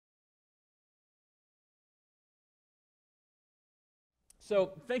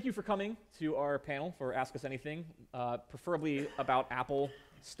So thank you for coming to our panel for Ask Us Anything, preferably about Apple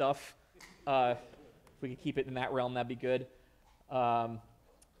stuff. If we could keep it in that realm, that'd be good. My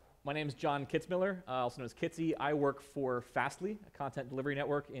name is John Kitzmiller, also known as Kitsy. I work for Fastly, a content delivery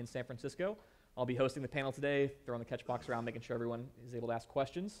network in San Francisco. I'll be hosting the panel today, throwing the catch box around, making sure everyone is able to ask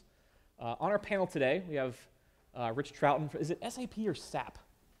questions. On our panel today, we have Rich Trouton. Is it SAP or SAP?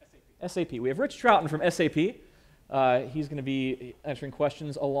 SAP. We have Rich Trouton from SAP. He's going to be answering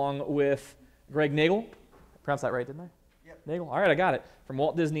questions along with Greg Neagle. I pronounced that right, didn't I? Yep. Neagle. All right, I got it. From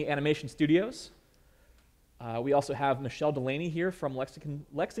Walt Disney Animation Studios. We also have Michelle Delaney here from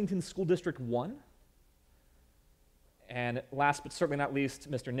Lexington School District 1. And last but certainly not least,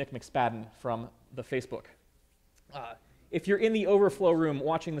 Mr. Nick McSpadden from the Facebook. If you're in the overflow room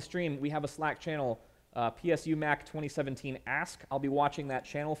watching the stream, we have a Slack channel, PSU Mac 2017 Ask. I'll be watching that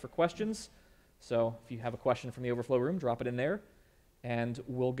channel for questions. So if you have a question from the overflow room, drop it in there, and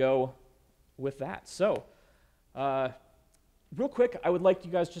we'll go with that. So real quick, I would like you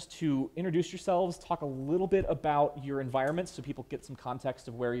guys just to introduce yourselves, talk a little bit about your environment so people get some context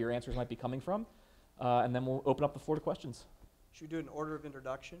of where your answers might be coming from, and then we'll open up the floor to questions. Should we do an order of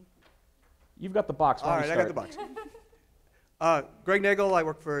introduction? You've got the box. All right, I got the box. Greg Neagle, I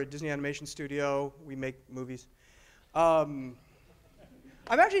work for Disney Animation Studio. We make movies.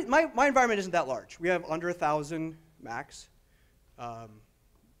 I'm actually, my environment isn't that large. We have under 1,000 Macs.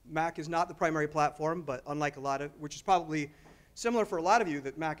 Mac is not the primary platform, but unlike a lot of, which is probably similar for a lot of you,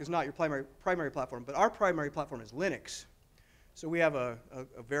 that Mac is not your primary platform, but our primary platform is Linux. So we have a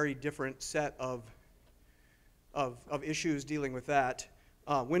very different set of issues dealing with that.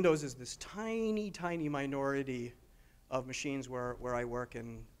 Windows is this tiny, tiny minority of machines where I work,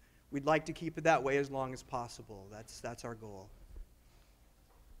 and we'd like to keep it that way as long as possible. That's our goal.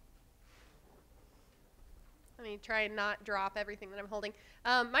 Let me try and not drop everything that I'm holding.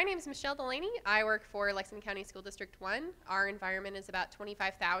 My name is Michelle Delaney. I work for Lexington County School District 1. Our environment is about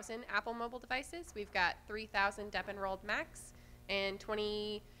 25,000 Apple mobile devices. We've got 3,000 DEP-enrolled Macs and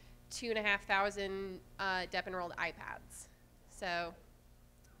 22,500 DEP-enrolled iPads. So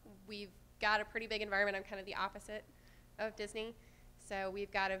we've got a pretty big environment. I'm kind of the opposite of Disney. So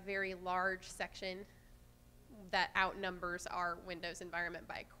we've got a very large section that outnumbers our Windows environment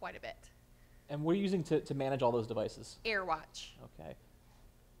by quite a bit. And what are you using to manage all those devices? AirWatch. Okay.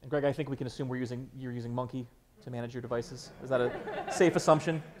 And Greg, I think we can assume you're using Monkey to manage your devices. Is that a safe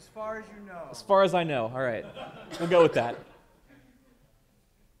assumption? As far as you know. As far as I know. All right. We'll go with that.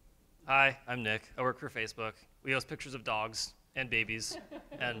 Hi, I'm Nick. I work for Facebook. We post pictures of dogs and babies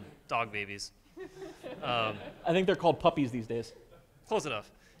and dog babies. I think they're called puppies these days. Close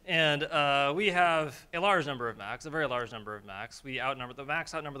enough. And we have a large number of Macs, a very large number of Macs. The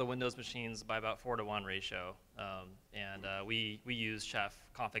Macs outnumber the Windows machines by about 4-to-1 ratio. We use Chef,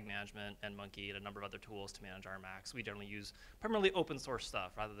 Config Management, and Monkey, and a number of other tools to manage our Macs. We generally use primarily open source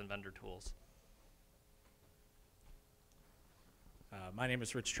stuff rather than vendor tools. My name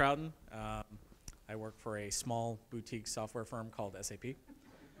is Rich Trouton. I work for a small boutique software firm called SAP.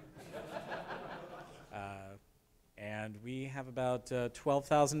 And we have about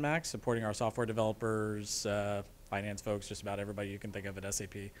 12,000 Macs supporting our software developers, finance folks, just about everybody you can think of at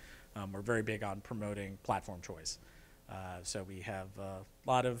SAP. We're very big on promoting platform choice. So we have a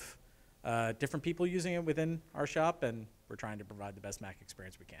lot of different people using it within our shop, and we're trying to provide the best Mac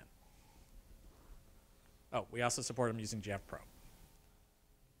experience we can. Oh, we also support them using Jeff Pro.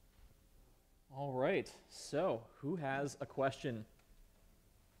 All right. So who has a question?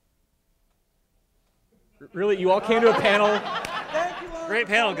 Really, you all came to a panel. Great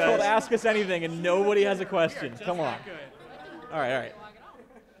panel, guys. Called Ask Us Anything, and nobody has a question. Come on. All right.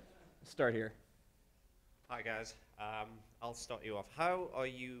 Start here. Hi, guys. I'll start you off. How are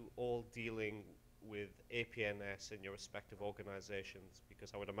you all dealing with APNS in your respective organizations?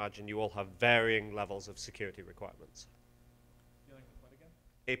 Because I would imagine you all have varying levels of security requirements. Dealing with what again?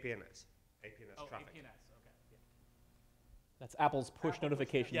 APNS. APNS traffic. APNS, okay. Yeah. That's Apple's push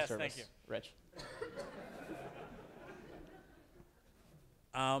notification yes, service. Thank you. Rich.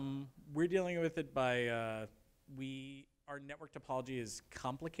 We're dealing with it by, our network topology is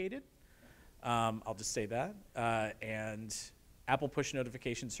complicated. I'll just say that. And Apple push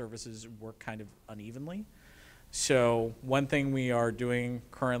notification services work kind of unevenly. So one thing we are doing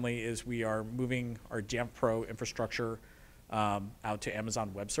currently is we are moving our Jamf Pro infrastructure out to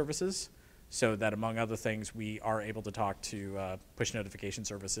Amazon Web Services, so that, among other things, we are able to talk to push notification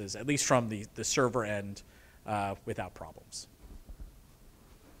services, at least from the server end, without problems.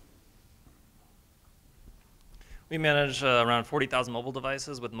 We manage around 40,000 mobile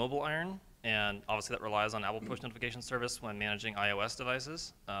devices with Mobile Iron, and obviously that relies on Apple Push Notification Service when managing iOS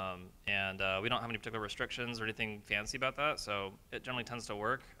devices. We don't have any particular restrictions or anything fancy about that, so it generally tends to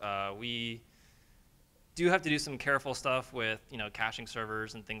work. We do have to do some careful stuff with caching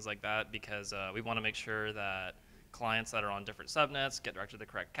servers and things like that, because we want to make sure that clients that are on different subnets get directed to the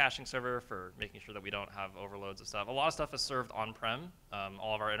correct caching server for making sure that we don't have overloads of stuff. A lot of stuff is served on-prem.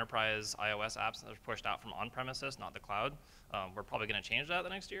 All of our enterprise iOS apps are pushed out from on-premises, not the cloud. We're probably going to change that the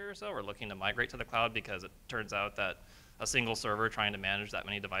next year or so. We're looking to migrate to the cloud because it turns out that a single server trying to manage that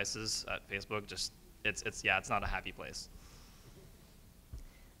many devices at Facebook it's not a happy place.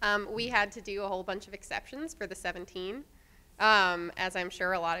 We had to do a whole bunch of exceptions for the 17. As I'm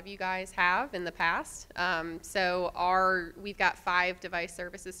sure a lot of you guys have in the past. We've got 5 device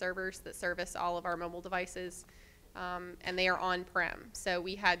services servers that service all of our mobile devices, and they are on-prem. So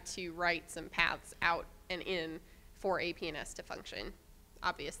we had to write some paths out and in for APNS to function,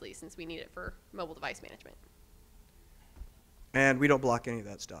 obviously, since we need it for mobile device management. And we don't block any of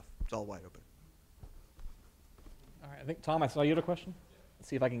that stuff. It's all wide open. All right, I think, Tom, I saw you had a question. Let's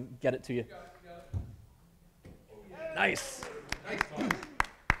see if I can get it to you. Nice. Nice.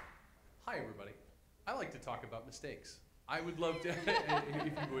 Hi, everybody. I like to talk about mistakes. I would love to,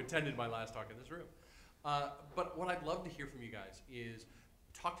 if you attended my last talk in this room. But what I'd love to hear from you guys is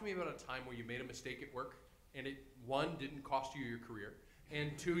talk to me about a time where you made a mistake at work and it, 1, didn't cost you your career,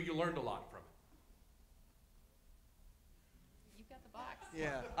 and 2, you learned a lot from it. You've got the box.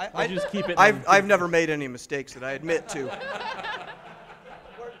 Yeah. I'll just keep it. I've never made any mistakes that I admit to.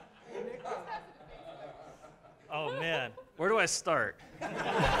 Oh man, where do I start?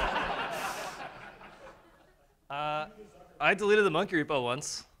 I deleted the monkey repo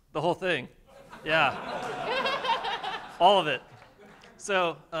once, the whole thing. Yeah, all of it.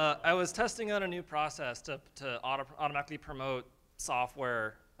 So I was testing out a new process to automatically promote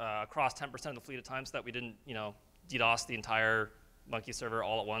software across 10% of the fleet at times so that we didn't, DDoS the entire monkey server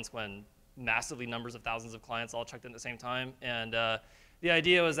all at once when massively numbers of thousands of clients all checked in at the same time. And the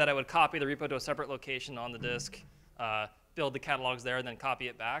idea was that I would copy the repo to a separate location on the disk, build the catalogs there, and then copy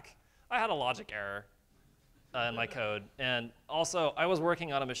it back. I had a logic error in my code. And also, I was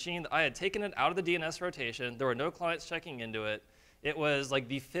working on a machine that I had taken it out of the DNS rotation. There were no clients checking into it. It was like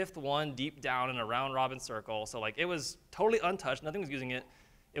the 5th one deep down in a round robin circle. So like it was totally untouched. Nothing was using it.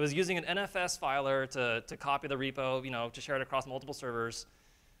 It was using an NFS filer to copy the repo, to share it across multiple servers.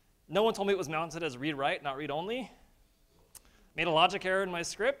 No one told me it was mounted as read-write, not read-only. Made a logic error in my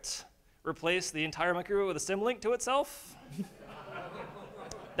script, replaced the entire monkey repo with a symlink to itself.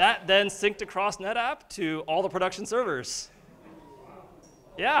 That then synced across NetApp to all the production servers.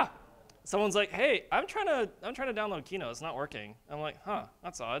 Yeah. Someone's like, hey, I'm trying to download Kino, it's not working. I'm like, huh,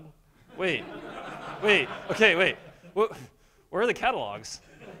 that's odd. Wait, okay, wait. Where are the catalogs?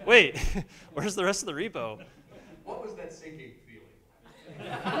 Wait, where's the rest of the repo? What was that syncing feeling?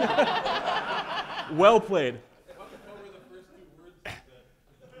 Well played.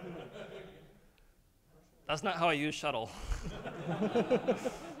 That's not how I use shuttle.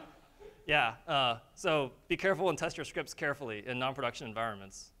 Yeah, so be careful and test your scripts carefully in non-production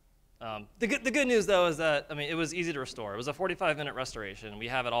environments. The good news, though, is that, it was easy to restore. It was a 45-minute restoration. We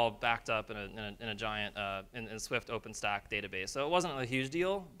have it all backed up in a giant in Swift OpenStack database. So it wasn't a huge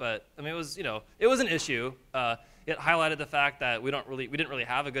deal, but it was it was an issue. It highlighted the fact that we didn't really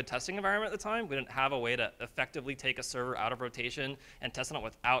have a good testing environment at the time. We didn't have a way to effectively take a server out of rotation and test it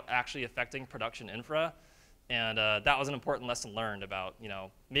without actually affecting production infra. And that was an important lesson learned about,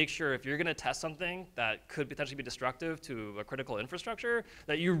 make sure if you're going to test something that could potentially be destructive to a critical infrastructure,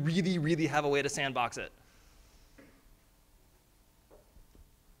 that you really, really have a way to sandbox it.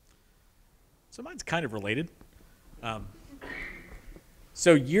 So mine's kind of related.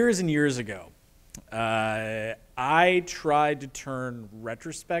 So years and years ago, I tried to turn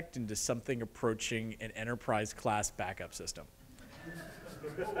Retrospect into something approaching an enterprise-class backup system.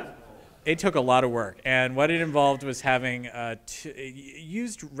 It took a lot of work, and what it involved was having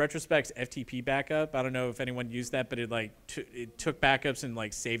used Retrospect's FTP backup. I don't know if anyone used that, but it took backups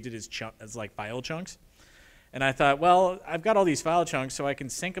and saved it as file chunks. And I thought, well, I've got all these file chunks, so I can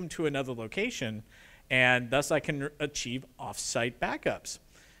sync them to another location, and thus I can achieve off-site backups.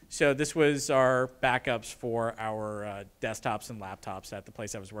 So this was our backups for our desktops and laptops at the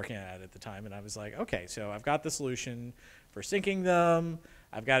place I was working at the time, and I was like, okay, so I've got the solution for syncing them.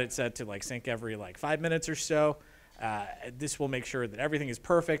 I've got it set to sync every 5 minutes or so. This will make sure that everything is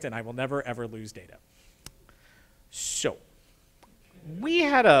perfect and I will never ever lose data. So we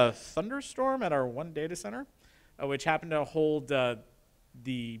had a thunderstorm at our one data center, which happened to hold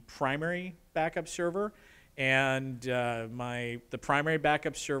the primary backup server. and the primary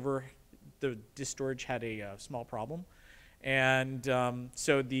backup server, the disk storage had a small problem, and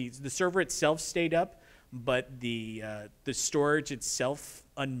so the server itself stayed up, but the storage itself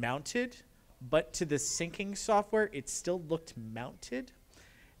unmounted, but to the syncing software it still looked mounted,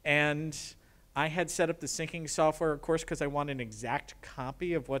 and I had set up the syncing software, of course, because I want an exact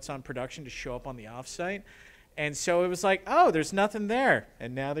copy of what's on production to show up on the offsite. And so it was like, oh, there's nothing there.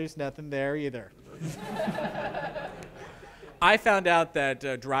 And now there's nothing there either. I found out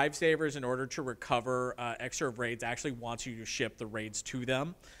that drive savers, in order to recover Xserve RAIDs, actually wants you to ship the RAIDs to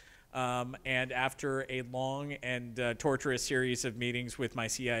them. And after a long and torturous series of meetings with my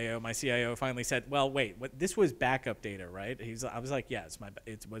CIO finally said, well, wait, this was backup data, right? I was like, yeah,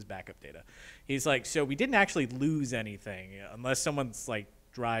 it was backup data. He's like, so we didn't actually lose anything unless someone's like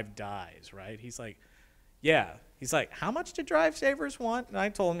drive dies, right? He's like, yeah. He's like, how much do drive savers want? And I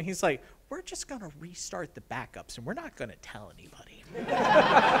told him, he's like, we're just going to restart the backups and we're not going to tell anybody.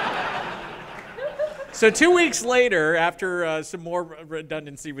 So 2 weeks later, after some more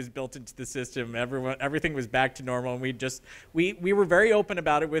redundancy was built into the system, everything was back to normal, and we were very open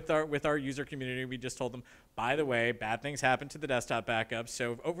about it with our user community. We just told them, by the way, bad things happen to the desktop backups.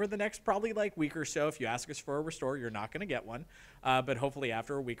 So over the next probably like week or so, if you ask us for a restore, you're not going to get one. But hopefully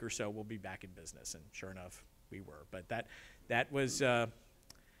after a week or so, we'll be back in business. And sure enough, we were. But that was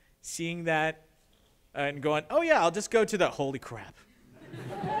seeing that and going, oh yeah, I'll just go to the holy crap.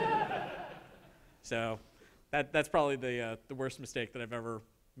 So that's probably the worst mistake that I've ever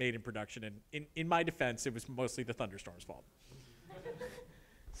made in production. And in my defense, it was mostly the thunderstorm's fault.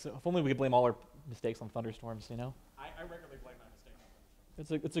 So if only we could blame all our mistakes on thunderstorms, you know? I regularly blame my mistakes on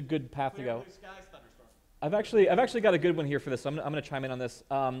thunderstorms. It's a good path to go. Blue skies, thunderstorm. I've actually got a good one here for this. So I'm going to chime in on this.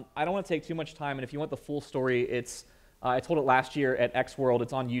 I don't want to take too much time, and if you want the full story, it's I told it last year at X World.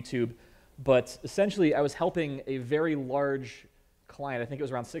 It's on YouTube. But essentially, I was helping a very large client, I think it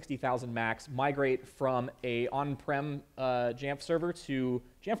was around 60,000 Macs, migrate from a on-prem Jamf server to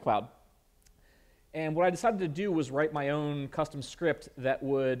Jamf Cloud. And what I decided to do was write my own custom script that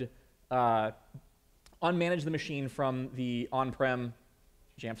would unmanage the machine from the on-prem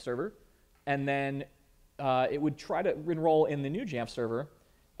Jamf server, and then it would try to enroll in the new Jamf server,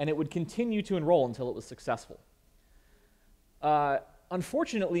 and it would continue to enroll until it was successful.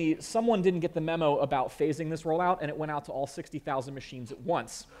 Unfortunately, someone didn't get the memo about phasing this rollout, and it went out to all 60,000 machines at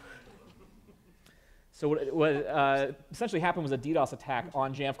once. So what essentially happened was a DDoS attack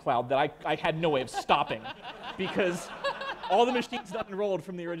on Jamf Cloud that I had no way of stopping, because all the machines got enrolled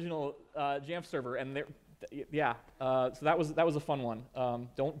from the original Jamf server, and so that was a fun one.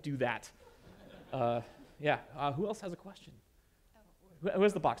 Don't do that. Who else has a question? Who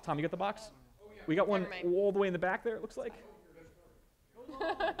has the box? Tom, you got the box? We got one all the way in the back there, it looks like.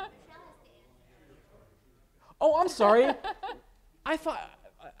 Oh, I'm sorry. I thought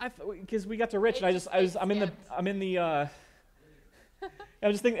because we got to Rich, and I'm just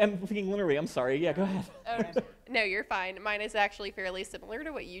thinking linearly. I'm sorry. Yeah, go ahead. Oh, no, you're fine. Mine is actually fairly similar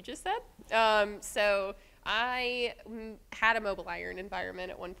to what you just said. So I had a mobile iron environment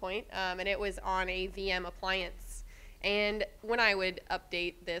at one point, and it was on a VM appliance. And when I would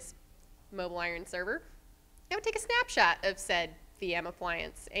update this mobile iron server, I would take a snapshot of said VM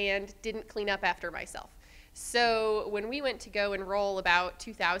appliance and didn't clean up after myself. So when we went to go enroll about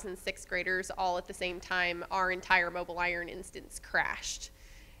 2,000 sixth graders all at the same time, our entire mobile iron instance crashed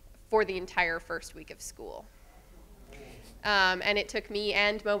for the entire first week of school. And it took me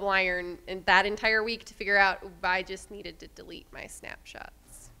and mobile iron in that entire week to figure out I just needed to delete my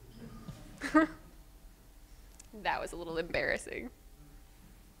snapshots. That was a little embarrassing.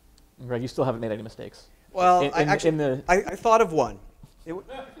 Greg, you still haven't made any mistakes. Well, I thought of one.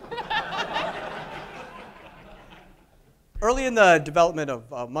 Early in the development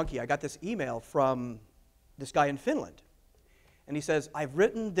of Monkey, I got this email from this guy in Finland. And he says, I've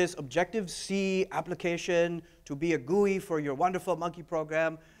written this Objective-C application to be a GUI for your wonderful Monkey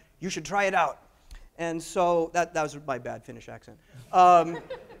program. You should try it out. And so that was my bad Finnish accent.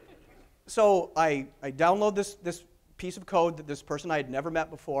 So I download this piece of code that this person I had never met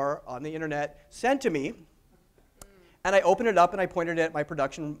before on the internet sent to me, and I opened it up and I pointed it at my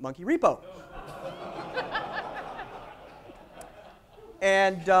production Monkey repo.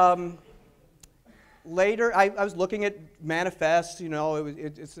 And later, I was looking at manifests. You know,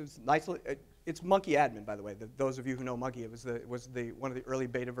 it's nice. It's MacAdmin, by the way. Those of you who know Monkey, it was one of the early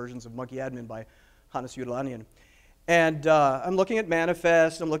beta versions of MacAdmin by Hannes Judelanian. And I'm looking at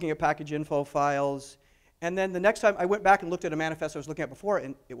manifests. I'm looking at package info files. And then the next time I went back and looked at a manifest I was looking at before,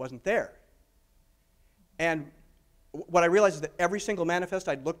 and it wasn't there. And what I realized is that every single manifest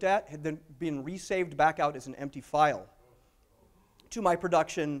I'd looked at had then been resaved back out as an empty file to my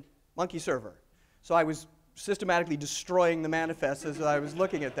production monkey server. So I was systematically destroying the manifests as I was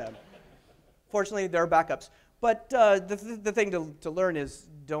looking at them. Fortunately, there are backups. But the thing to learn is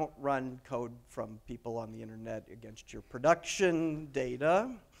don't run code from people on the internet against your production data.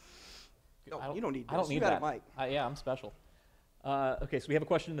 No, you don't need this. I don't need you got that. It, Mike. Yeah, I'm special. Okay, so we have a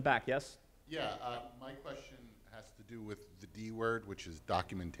question in the back, yes? Yeah, my question has to do with the D word, which is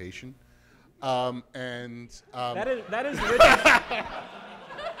documentation. That is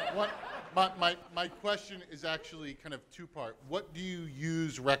my question is actually kind of two-part. What do you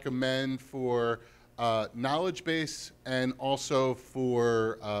recommend for knowledge base and also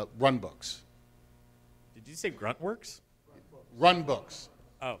for run books? Did you say Gruntworks? Run books.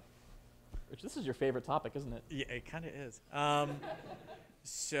 Oh. Rich, this is your favorite topic, isn't it? Yeah, it kind of is.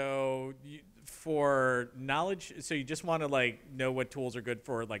 So for knowledge, so you just want to like know what tools are good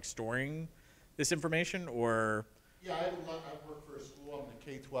for like storing this information, or? Yeah, I work for a school.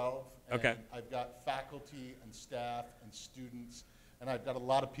 I'm in K-12. And okay. I've got faculty and staff and students, and I've got a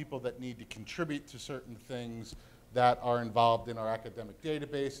lot of people that need to contribute to certain things that are involved in our academic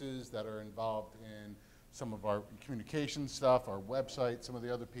databases, that are involved in some of our communication stuff, our website, some of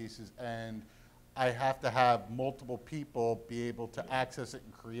the other pieces, and I have to have multiple people be able to access it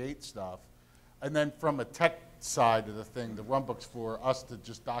and create stuff. And then from a tech side of the thing, the runbook's for us to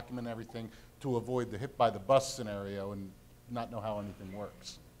just document everything to avoid the hit by the bus scenario and not know how anything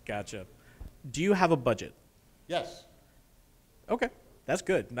works. Gotcha. Do you have a budget? Yes. Okay, that's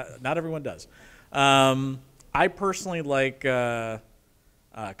good. Not everyone does. I personally like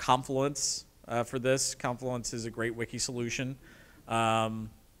Confluence for this. Confluence is a great wiki solution.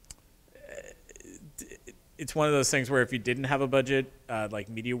 It's one of those things where if you didn't have a budget, like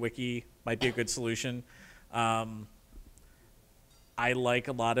MediaWiki might be a good solution. I like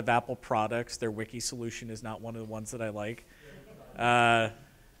a lot of Apple products. Their wiki solution is not one of the ones that I like.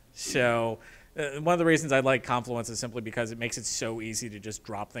 So one of the reasons I like Confluence is simply because it makes it so easy to just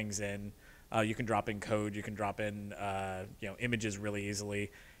drop things in. You can drop in code. You can drop in images really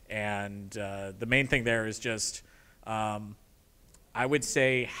easily. And the main thing there is just, I would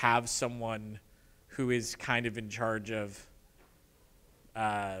say, have someone who is kind of in charge of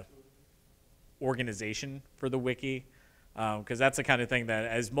organization for the wiki, because that's the kind of thing that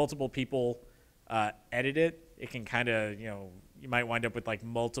as multiple people edit it, it can kind of, you might wind up with like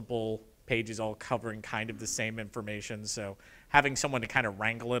multiple pages all covering kind of the same information. So having someone to kind of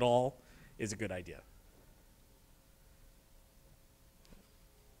wrangle it all is a good idea.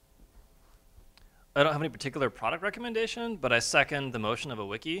 I don't have any particular product recommendation, but I second the motion of a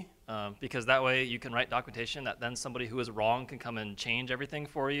wiki, because that way you can write documentation that then somebody who is wrong can come and change everything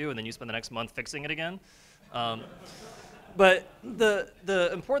for you, and then you spend the next month fixing it again. But the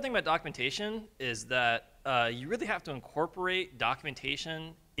important thing about documentation is that you really have to incorporate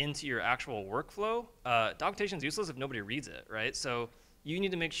documentation into your actual workflow. Documentation is useless if nobody reads it, right? So you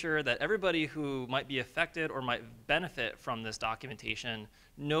need to make sure that everybody who might be affected or might benefit from this documentation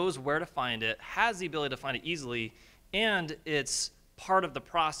knows where to find it, has the ability to find it easily, and it's part of the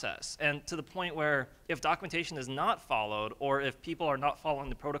process. And to the point where if documentation is not followed, or if people are not following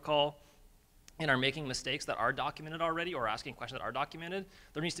the protocol and are making mistakes that are documented already or asking questions that are documented,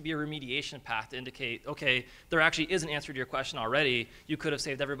 there needs to be a remediation path to indicate, okay, there actually is an answer to your question already. You could have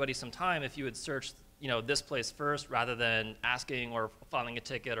saved everybody some time if you had searched this place first rather than asking or filing a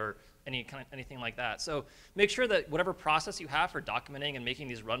ticket or anything like that. So make sure that whatever process you have for documenting and making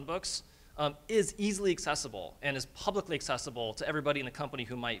these run books is easily accessible and is publicly accessible to everybody in the company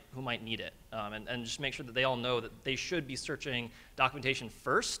who might need it. And just make sure that they all know that they should be searching documentation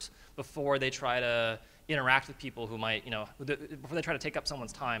first before they try to interact with people who might, before they try to take up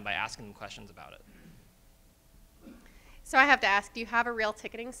someone's time by asking them questions about it. So I have to ask, do you have a real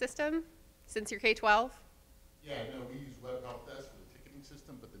ticketing system since you're K-12? Yeah, no, we use Web Help Desk for the ticketing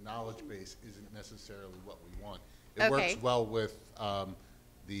system, but the knowledge base isn't necessarily what we want. It works well with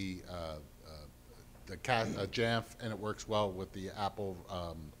the Jamf, and it works well with the Apple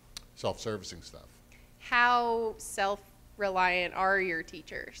self-servicing stuff. How self-reliant are your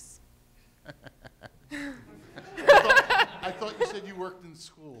teachers? I thought you said you worked in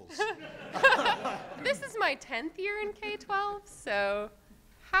schools. This is my 10th year in K-12, so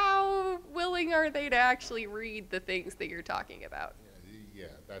how willing are they to actually read the things that you're talking about? Yeah,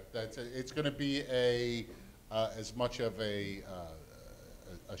 it's going to be as much of a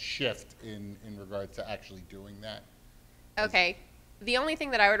shift in regard to actually doing that. Okay. The only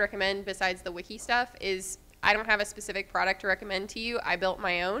thing that I would recommend besides the wiki stuff is I don't have a specific product to recommend to you. I built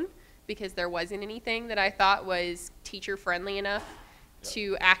my own because there wasn't anything that I thought was teacher friendly enough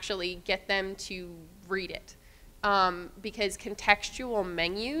to actually get them to read it. Because contextual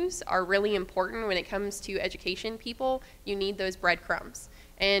menus are really important when it comes to education people. You need those breadcrumbs.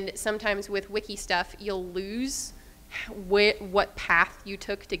 And sometimes with wiki stuff, you'll lose what path you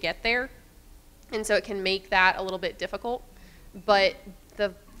took to get there. And so it can make that a little bit difficult. But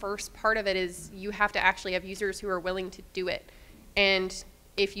the first part of it is you have to actually have users who are willing to do it. And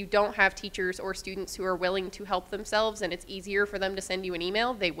if you don't have teachers or students who are willing to help themselves and it's easier for them to send you an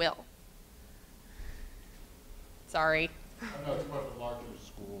email, they will. Sorry. I know it's more of a larger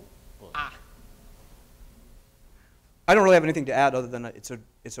school book. I don't really have anything to add other than it's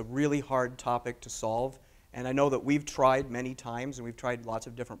a really hard topic to solve. And I know that we've tried many times and we've tried lots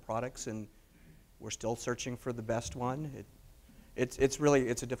of different products and we're still searching for the best one. It's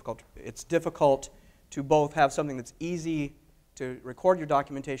difficult to both have something that's easy to record your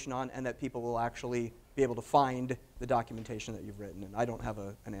documentation on and that people will actually be able to find the documentation that you've written. And I don't have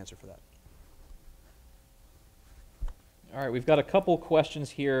an answer for that. All right, we've got a couple questions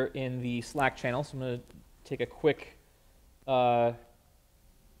here in the Slack channel, so I'm going to take a quick walk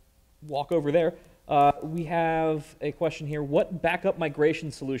over there. We have a question here. What backup migration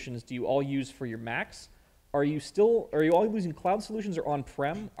solutions do you all use for your Macs? Are you all using cloud solutions or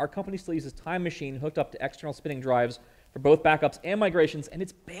on-prem? Our company still uses Time Machine hooked up to external spinning drives for both backups and migrations, and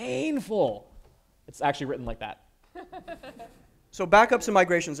it's painful. It's actually written like that. So backups and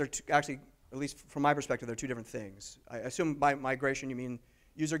migrations are actually, at least from my perspective, they're two different things. I assume by migration you mean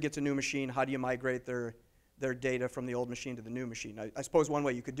user gets a new machine, how do you migrate their data from the old machine to the new machine? I suppose one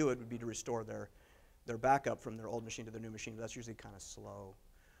way you could do it would be to restore their backup from their old machine to their new machine, but that's usually kind of slow.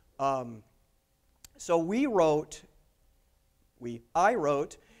 So I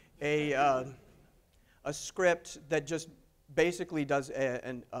wrote a script that just basically does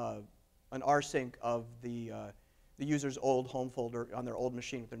an rsync of the user's old home folder on their old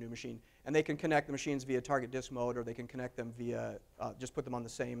machine with their new machine. And they can connect the machines via target disk mode, or they can connect them via, just put them on the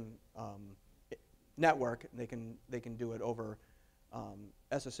same network, and they can do it over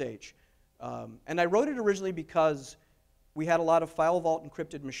SSH. And I wrote it originally because we had a lot of File Vault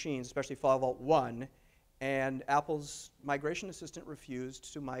encrypted machines, especially File Vault 1, and Apple's migration assistant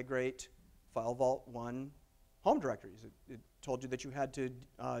refused to migrate File Vault 1 home directories. It told you that you had to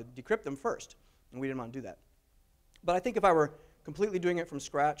decrypt them first, and we didn't want to do that. But I think if I were completely doing it from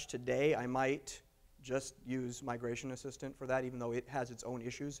scratch today, I might just use Migration Assistant for that, even though it has its own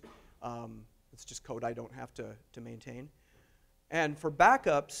issues. It's just code I don't have to maintain. And for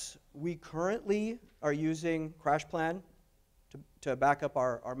backups, we currently are using CrashPlan to back up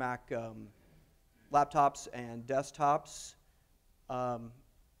our Mac laptops and desktops.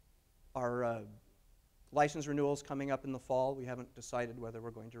 Our license renewal is coming up in the fall. We haven't decided whether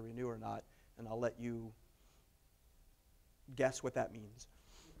we're going to renew or not, and I'll let you guess what that means.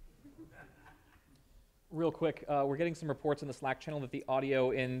 Real quick, we're getting some reports in the Slack channel that the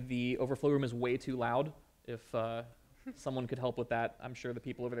audio in the overflow room is way too loud. If someone could help with that, I'm sure the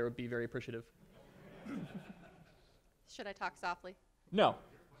people over there would be very appreciative. Should I talk softly? No.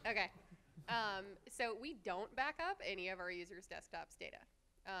 Okay. So we don't back up any of our users' desktops data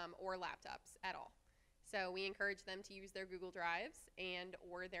or laptops at all. So we encourage them to use their Google Drives and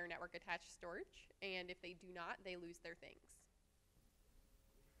or their network attached storage. And if they do not, they lose their things.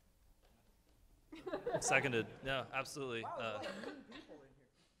 Seconded. Yeah, absolutely.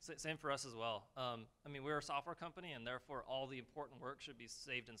 Same for us as well. I mean, we're a software company, and therefore all the important work should be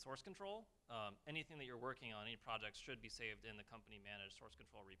saved in source control. Anything that you're working on, any projects, should be saved in the company-managed source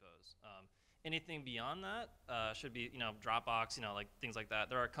control repos. Anything beyond that should be, Dropbox, like things like that.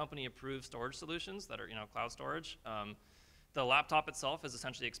 There are company-approved storage solutions that are, cloud storage. The laptop itself is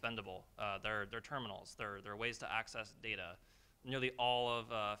essentially expendable. They're terminals. They're ways to access data. Nearly all of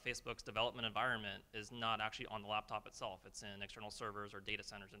Facebook's development environment is not actually on the laptop itself. It's in external servers or data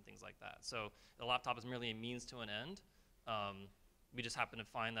centers and things like that. So the laptop is merely a means to an end. We just happen to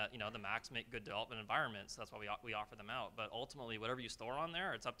find that the Macs make good development environments. So that's why we offer them out. But ultimately, whatever you store on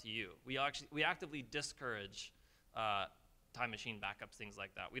there, it's up to you. We actively discourage time machine backups, things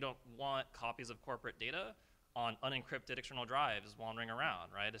like that. We don't want copies of corporate data on unencrypted external drives wandering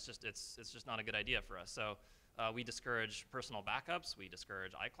around, right? It's just not a good idea for us. So we discourage personal backups. We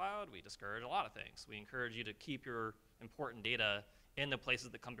discourage iCloud. We discourage a lot of things. We encourage you to keep your important data in the places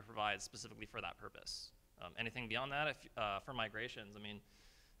that company provides specifically for that purpose. Anything beyond that, for migrations, I mean,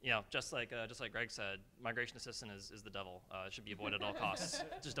 just like Greg said, Migration Assistant is the devil. It should be avoided at all costs.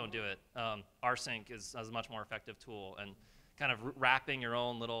 Just don't do it. rsync is a much more effective tool, and kind of wrapping your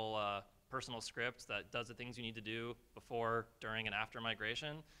own little personal script that does the things you need to do before, during, and after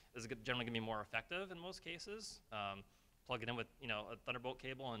migration is generally going to be more effective in most cases. Plug it in with a Thunderbolt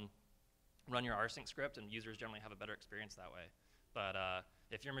cable and run your rsync script, and users generally have a better experience that way. But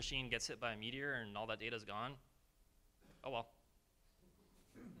if your machine gets hit by a meteor and all that data is gone, oh well.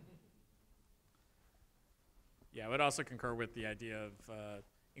 Yeah, I would also concur with the idea of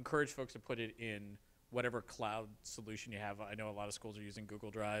encourage folks to put it in whatever cloud solution you have. I know a lot of schools are using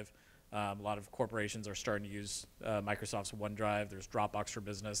Google Drive. A lot of corporations are starting to use Microsoft's OneDrive. There's Dropbox for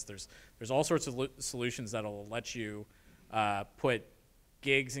Business. There's all sorts of solutions that'll let you put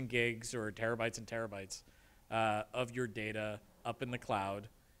gigs and gigs or terabytes and terabytes of your data up in the cloud.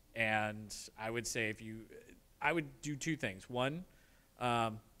 And I would say I would do two things. One,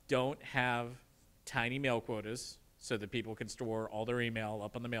 don't have tiny mail quotas so that people can store all their email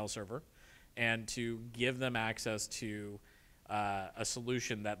up on the mail server, and to give them access to a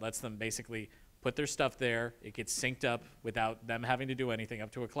solution that lets them basically put their stuff there. It gets synced up without them having to do anything,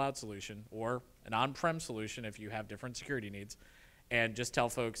 up to a cloud solution or an on-prem solution if you have different security needs. And just tell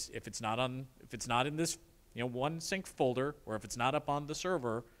folks if it's not in this one synced folder, or if it's not up on the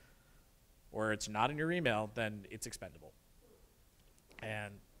server, or it's not in your email, then it's expendable.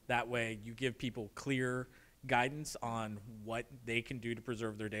 And that way you give people clear guidance on what they can do to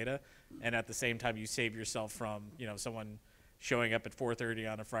preserve their data, and at the same time you save yourself from someone showing up at 4:30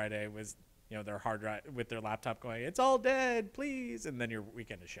 on a Friday with their hard drive, with their laptop going, "It's all dead, please," and then your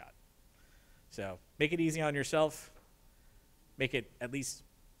weekend is shot. So make it easy on yourself, make it at least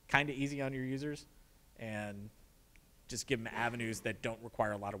kind of easy on your users, and just give them avenues that don't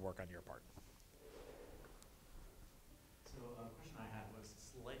require a lot of work on your part. So a question I had was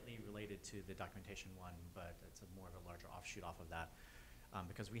slightly related to the documentation one, but it's more of a larger offshoot off of that.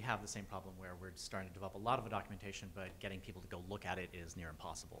 Because we have the same problem where we're starting to develop a lot of the documentation, but getting people to go look at it is near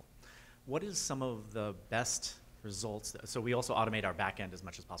impossible. What is some of the best results? So we also automate our back end as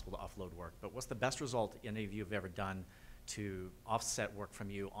much as possible to offload work, but what's the best result any of you have ever done to offset work from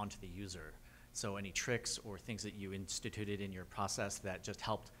you onto the user? So any tricks or things that you instituted in your process that just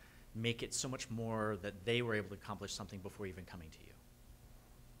helped make it so much more that they were able to accomplish something before even coming to you?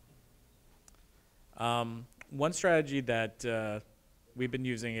 One strategy that we've been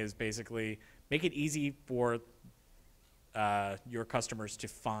using is basically make it easy for your customers to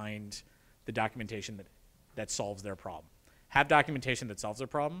find the documentation that solves their problem. Have documentation that solves their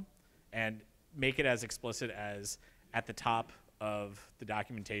problem, and make it as explicit as at the top of the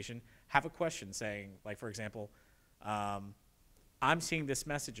documentation, have a question saying, like, for example, I'm seeing this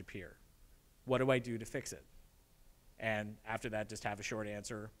message appear. What do I do to fix it? And after that, just have a short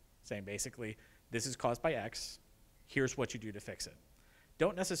answer saying basically, this is caused by X. Here's what you do to fix it.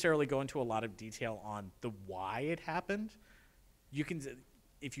 Don't necessarily go into a lot of detail on the why it happened. You can,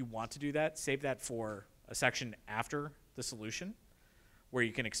 if you want to do that, save that for a section after the solution, where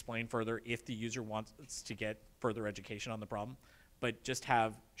you can explain further if the user wants to get further education on the problem. But just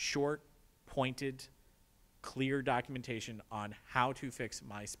have short, pointed, clear documentation on how to fix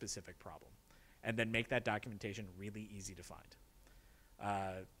my specific problem, and then make that documentation really easy to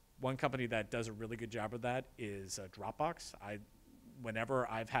find. One company that does a really good job of that is Dropbox. Whenever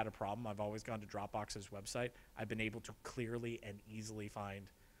I've had a problem, I've always gone to Dropbox's website. I've been able to clearly and easily find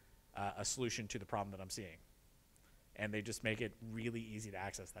a solution to the problem that I'm seeing. And they just make it really easy to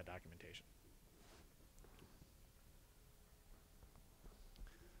access that documentation.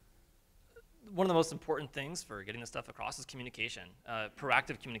 One of the most important things for getting this stuff across is communication,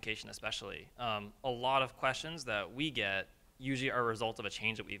 proactive communication especially. A lot of questions that we get usually are a result of a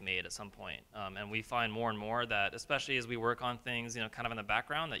change that we've made at some point. And we find more and more that, especially as we work on things kind of in the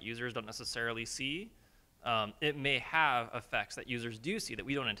background that users don't necessarily see, it may have effects that users do see that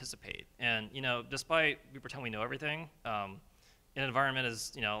we don't anticipate. And despite we pretend we know everything, in an environment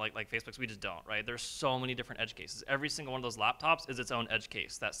as like Facebook's, we just don't, right? There's so many different edge cases. Every single one of those laptops is its own edge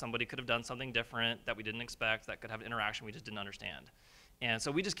case that somebody could have done something different that we didn't expect, that could have an interaction we just didn't understand. And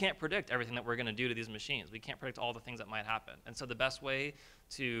so we just can't predict everything that we're going to do to these machines. We can't predict all the things that might happen. And so the best way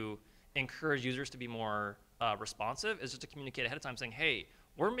to encourage users to be more responsive is just to communicate ahead of time saying, hey,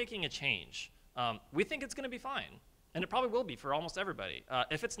 we're making a change. We think it's going to be fine. And it probably will be for almost everybody.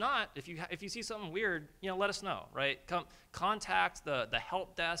 If it's not, if you see something weird, let us know, right? Contact the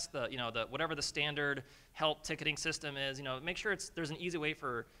help desk, the whatever the standard help ticketing system is. Make sure there's an easy way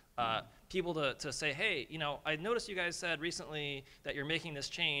for people to say, hey, I noticed you guys said recently that you're making this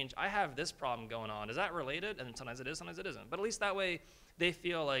change. I have this problem going on. Is that related? And sometimes it is, sometimes it isn't. But at least that way they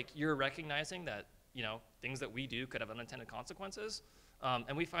feel like you're recognizing that things that we do could have unintended consequences.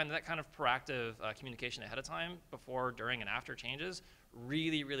 And we find that kind of proactive communication ahead of time, before, during, and after changes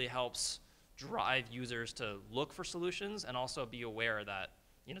really, really helps drive users to look for solutions and also be aware that,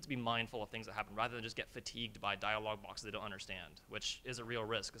 to be mindful of things that happen rather than just get fatigued by dialog boxes they don't understand, which is a real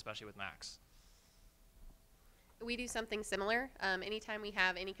risk, especially with Macs. We do something similar. Anytime we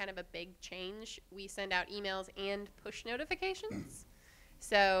have any kind of a big change, we send out emails and push notifications.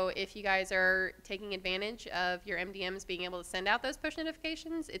 So if you guys are taking advantage of your MDMs being able to send out those push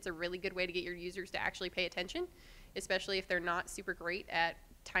notifications, it's a really good way to get your users to actually pay attention, especially if they're not super great at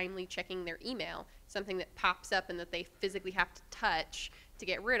timely checking their email. Something that pops up and that they physically have to touch to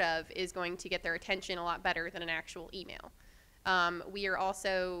get rid of is going to get their attention a lot better than an actual email.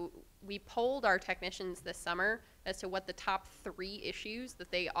 We polled our technicians this summer as to what the top 3 issues that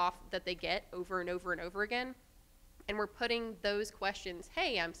they get over and over and over again. And we're putting those questions,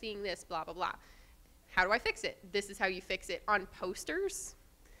 hey, I'm seeing this, blah, blah, blah. How do I fix it? This is how you fix it, on posters.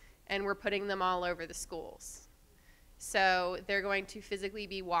 And we're putting them all over the schools. So they're going to physically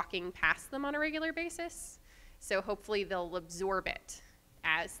be walking past them on a regular basis. So hopefully they'll absorb it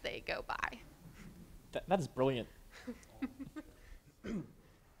as they go by. That is brilliant.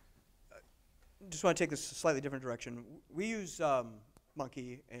 Just want to take this a slightly different direction. We use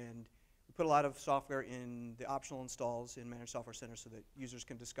Monkey, and we put a lot of software in the optional installs in Managed Software Center so that users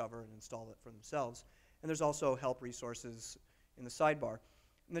can discover and install it for themselves. And there's also help resources in the sidebar.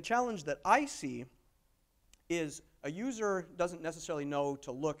 And the challenge that I see is a user doesn't necessarily know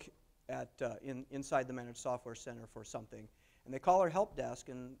to look at inside the Managed Software Center for something. And they call our help desk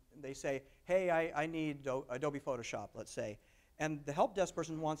and they say, hey, I need Adobe Photoshop, let's say. And the help desk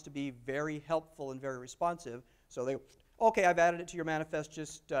person wants to be very helpful and very responsive. So they, okay, I've added it to your manifest,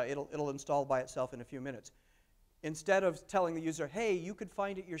 just it'll install by itself in a few minutes. Instead of telling the user, hey, you could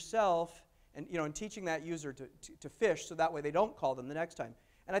find it yourself, and and teaching that user to fish so that way they don't call them the next time.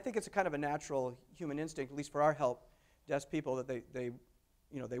 And I think it's a kind of a natural human instinct, at least for our help desk people, that they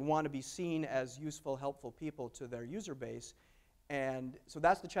want to be seen as useful, helpful people to their user base. And so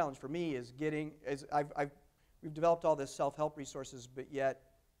that's the challenge for me, is we've developed all this self-help resources, but yet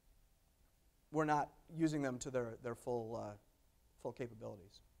we're not using them to their full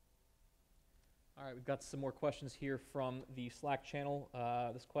capabilities. All right, we've got some more questions here from the Slack channel.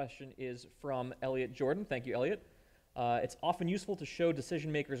 This question is from Elliot Jordan. Thank you, Elliot. It's often useful to show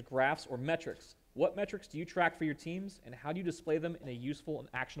decision makers graphs or metrics. What metrics do you track for your teams, and how do you display them in a useful and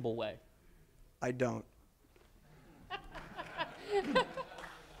actionable way? I don't.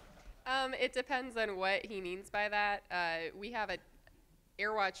 It depends on what he means by that. We have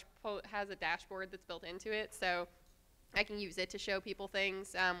AirWatch has a dashboard that's built into it, so I can use it to show people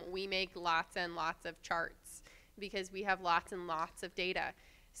things. We make lots and lots of charts because we have lots and lots of data.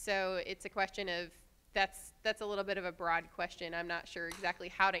 So it's a question of, that's a little bit of a broad question. I'm not sure exactly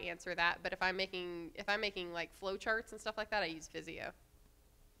how to answer that, but if I'm making like flow charts and stuff like that, I use Visio.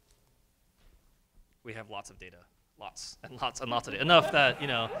 We have lots of data. Lots and lots and lots of data. Enough that,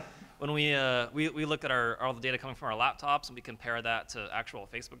 when we look at all the data coming from our laptops and we compare that to actual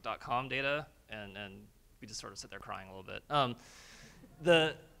Facebook.com data, and we just sort of sit there crying a little bit.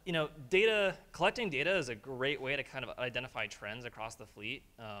 Collecting data is a great way to kind of identify trends across the fleet.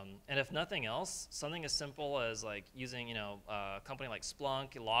 And if nothing else, something as simple as like using, a company like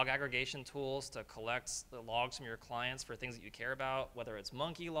Splunk, log aggregation tools to collect the logs from your clients for things that you care about, whether it's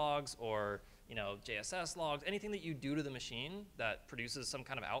Monkey logs or JSS logs, anything that you do to the machine that produces some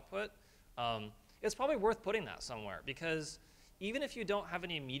kind of output, it's probably worth putting that somewhere, because even if you don't have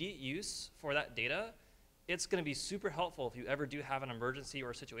any immediate use for that data, it's going to be super helpful if you ever do have an emergency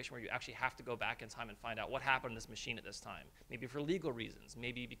or a situation where you actually have to go back in time and find out what happened to this machine at this time. Maybe for legal reasons,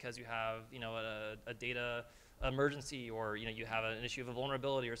 maybe because you have a data emergency, or you have an issue of a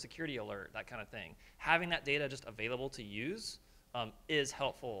vulnerability or security alert, that kind of thing. Having that data just available to use is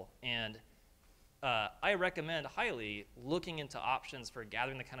helpful, and I recommend highly looking into options for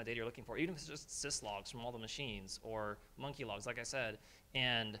gathering the kind of data you're looking for, even if it's just sys logs from all the machines or Monkey logs, like I said,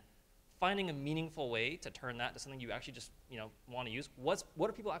 and finding a meaningful way to turn that into something you actually just want to use. What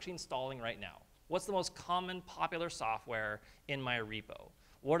are people actually installing right now? What's the most common popular software in my repo?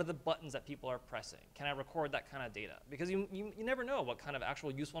 What are the buttons that people are pressing? Can I record that kind of data? Because you never know what kind of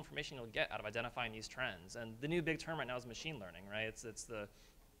actual useful information you'll get out of identifying these trends. And the new big term right now is machine learning, right? It's the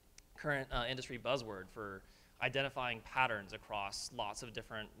current industry buzzword for identifying patterns across lots of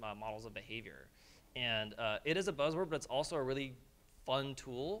different models of behavior. And it is a buzzword, but it's also a really fun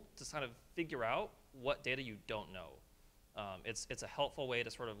tool to kind of figure out what data you don't know. It's a helpful way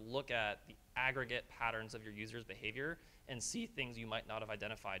to sort of look at the aggregate patterns of your users' behavior and see things you might not have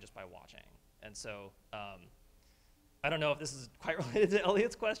identified just by watching. And so I don't know if this is quite related to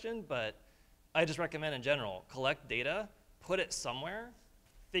Elliot's question, but I just recommend in general, collect data put it somewhere,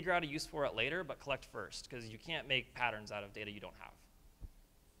 figure out a use for it later, but collect first, because you can't make patterns out of data you don't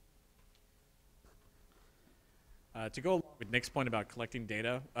have. To go along with Nick's point about collecting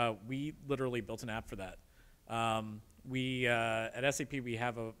data, we literally built an app for that. At SAP, we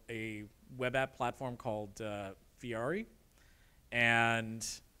have a web app platform called Fiori, and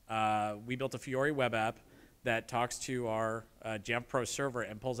we built a Fiori web app that talks to our Jamf Pro server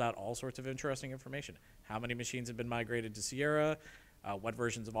and pulls out all sorts of interesting information. How many machines have been migrated to Sierra? What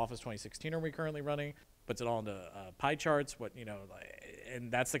versions of Office 2016 are we currently running? Puts it all into pie charts.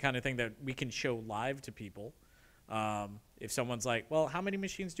 And that's the kind of thing that we can show live to people. If someone's like, well, how many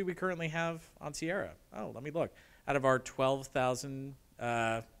machines do we currently have on Sierra? Oh, let me look. Out of our 12,000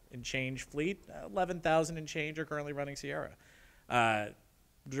 and change fleet, 11,000 and change are currently running Sierra.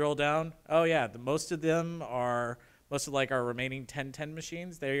 Drill down. Oh yeah, most of like our remaining 1010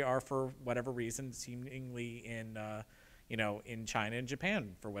 machines, they are for whatever reason seemingly in China and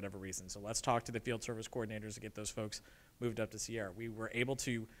Japan for whatever reason. So let's talk to the field service coordinators to get those folks moved up to Sierra. We were able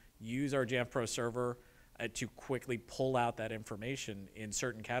to use our Jamf Pro server to quickly pull out that information in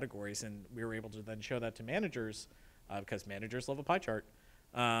certain categories, and we were able to then show that to managers, because managers love a pie chart,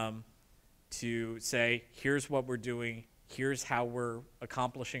 to say, here's what we're doing, here's how we're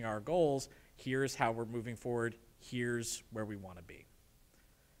accomplishing our goals, here's how we're moving forward, here's where we want to be.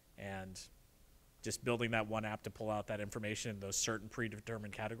 And just building that one app to pull out that information in those certain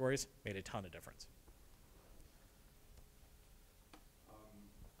predetermined categories made a ton of difference.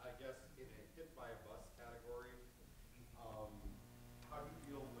 I guess in a hit by a bus category, how do you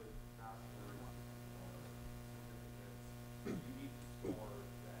deal with passwords or certificates you need to store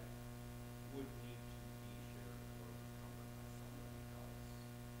that would need to be shared or recovered by somebody else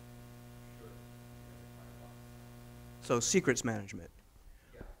should be hit by a bus? So secrets management.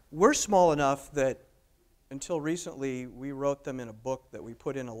 We're small enough that until recently we wrote them in a book that we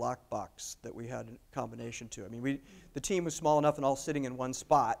put in a lockbox that we had a combination to. I mean, the team was small enough and all sitting in one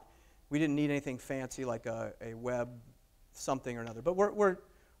spot. We didn't need anything fancy like a web something or another. But we're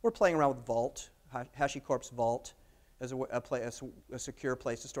playing around with Vault, HashiCorp's Vault, as a secure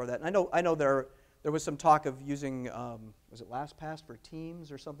place to store that. And I know there was some talk of using was it LastPass for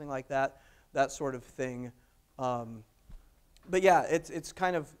Teams or something like that, that sort of thing. But yeah, it's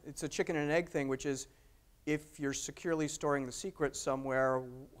a chicken and an egg thing, which is if you're securely storing the secret somewhere,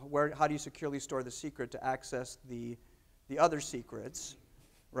 how do you securely store the secret to access the other secrets,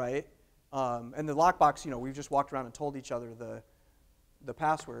 right? And the lockbox, we've just walked around and told each other the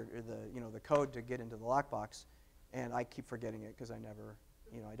password or the code to get into the lockbox, and I keep forgetting it because I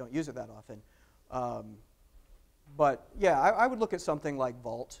don't use it that often. But yeah, I would look at something like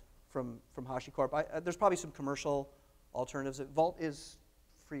Vault from HashiCorp. There's probably some commercial alternatives. Vault is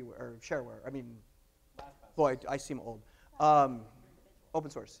freeware or shareware. I mean, boy, I seem old. Open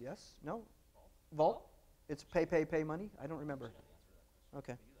source, yes? No? Vault? It's pay money? I don't remember.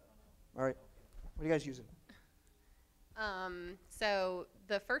 Okay. All right. What are you guys using? So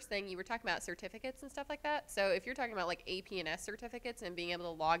the first thing you were talking about certificates and stuff like that. So if you're talking about like APNS certificates and being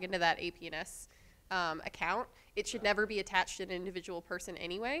able to log into that APNS account, it should never be attached to an individual person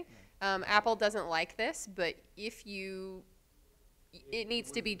anyway. Apple doesn't like this, but it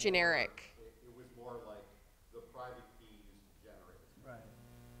needs to be generic. It was more like the private key used to generate it. Right.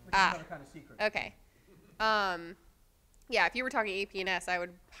 Which is another kind of secret. Okay. Yeah, if you were talking APNS, I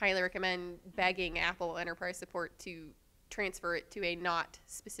would highly recommend begging Apple Enterprise Support to transfer it to a not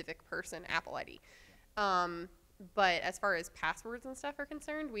specific person Apple ID. But as far as passwords and stuff are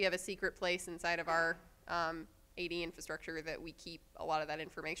concerned, we have a secret place inside of our AD infrastructure that we keep a lot of that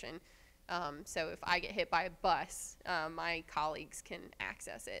information. So if I get hit by a bus, my colleagues can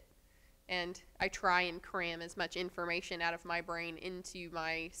access it. And I try and cram as much information out of my brain into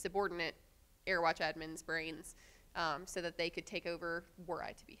my subordinate AirWatch admins' brains so that they could take over were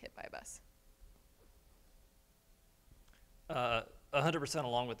I to be hit by a bus. 100%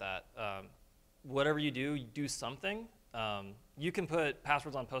 along with that. Whatever you do something. You can put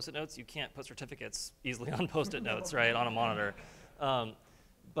passwords on Post-it notes. You can't put certificates easily on Post-it notes, right, on a monitor.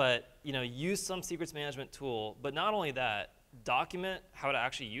 But use some secrets management tool. But not only that, document how to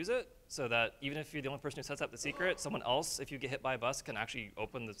actually use it so that even if you're the only person who sets up the secret, someone else, if you get hit by a bus, can actually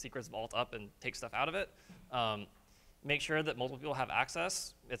open the secrets vault up and take stuff out of it. Make sure that multiple people have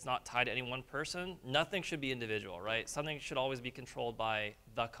access. It's not tied to any one person. Nothing should be individual, right? Something should always be controlled by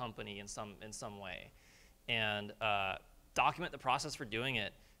the company in some way. And document the process for doing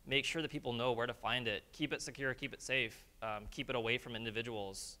it. Make sure that people know where to find it. Keep it secure, keep it safe. Keep it away from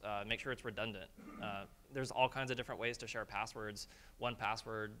individuals. Make sure it's redundant. There's all kinds of different ways to share passwords.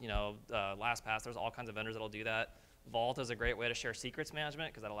 1Password, LastPass, there's all kinds of vendors that'll do that. Vault is a great way to share secrets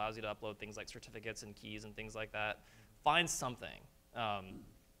management because that allows you to upload things like certificates and keys and things like that. Find something.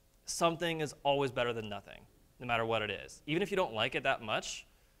 Something is always better than nothing, no matter what it is. Even if you don't like it that much,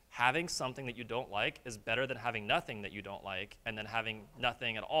 having something that you don't like is better than having nothing that you don't like and then having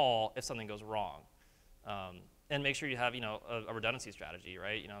nothing at all if something goes wrong. And make sure you have, a redundancy strategy,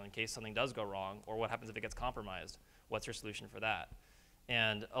 right? In case something does go wrong, or what happens if it gets compromised? What's your solution for that?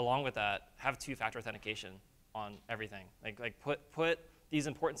 And along with that, have two-factor authentication on everything. Like put these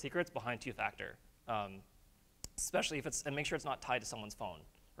important secrets behind two-factor, especially if and make sure it's not tied to someone's phone,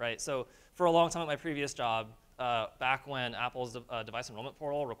 right? So for a long time at my previous job, back when Apple's device enrollment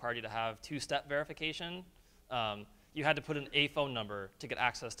portal required you to have two-step verification, you had to put in a phone number to get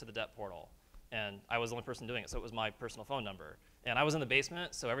access to the DEP portal. And I was the only person doing it, so it was my personal phone number. And I was in the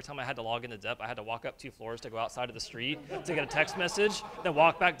basement, so every time I had to log into DEP, I had to walk up 2 floors to go outside of the street to get a text message, then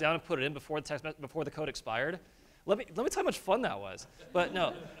walk back down and put it in before the code expired. Let me tell you how much fun that was. But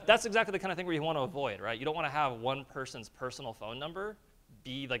no, that's exactly the kind of thing where you want to avoid, right? You don't want to have one person's personal phone number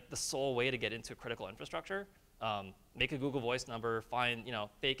be like the sole way to get into critical infrastructure. Make a Google Voice number,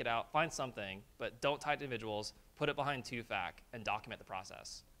 fake it out, find something, but don't tie it to individuals, put it behind 2FAC, and document the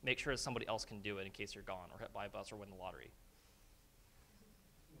process. Make sure somebody else can do it in case you're gone or hit by a bus or win the lottery.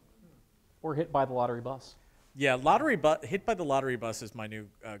 Or hit by the lottery bus. Yeah, hit by the lottery bus is my new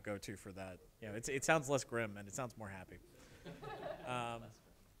go-to for that. It sounds less grim and it sounds more happy.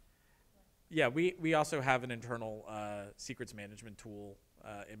 Yeah, we also have an internal secrets management tool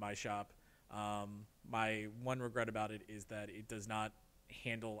in my shop. My one regret about it is that it does not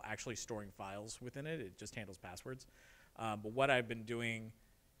handle actually storing files within it. It just handles passwords. But what I've been doing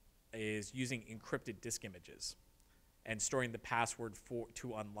is using encrypted disk images and storing the password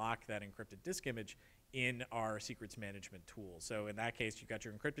to unlock that encrypted disk image in our secrets management tool. So in that case, you've got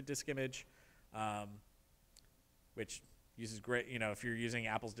your encrypted disk image, which uses great, if you're using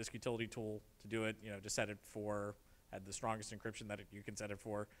Apple's disk utility tool to do it, just set it for at the strongest encryption that you can set it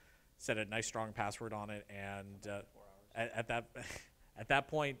for, set a nice strong password on it, and at that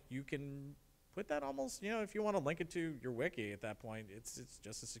point, you can put that almost, if you want to link it to your wiki at that point, it's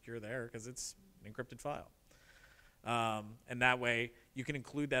just as secure there because it's an encrypted file. And that way, you can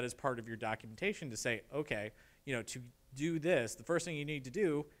include that as part of your documentation to say, okay, to do this, the first thing you need to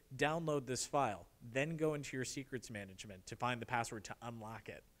do, download this file, then go into your secrets management to find the password to unlock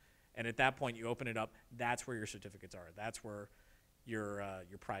it. And at that point, you open it up, that's where your certificates are. That's where your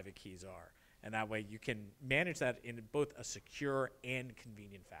private keys are. And that way, you can manage that in both a secure and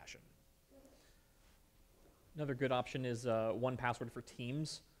convenient fashion. Another good option is 1Password for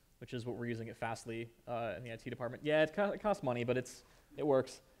Teams, which is what we're using at Fastly in the IT department. Yeah, it costs money, but it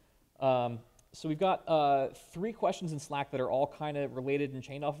works. So we've got 3 questions in Slack that are all kind of related and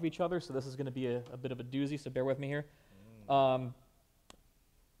chained off of each other, so this is going to be a bit of a doozy, so bear with me here.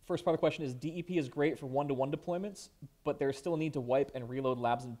 First part of the question is, DEP is great for one-to-one deployments, but there's still a need to wipe and reload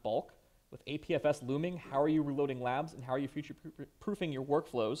labs in bulk. With APFS looming, how are you reloading labs, and how are you future-proofing your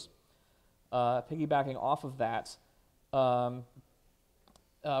workflows? Piggybacking off of that,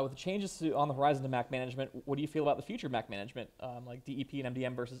 with the changes on the horizon to Mac management, what do you feel about the future Mac management, like DEP and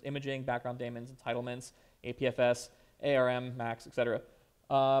MDM versus imaging, background daemons, entitlements, APFS, ARM, Macs, etc.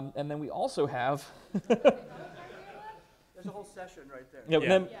 And then we also have... There's a whole session right there. Yeah,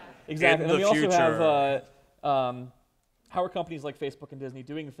 Yeah. Exactly. In And then the we also future. have how are companies like Facebook and Disney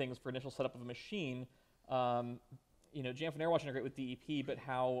doing things for initial setup of a machine? Jamf and Airwatch integrate with DEP, but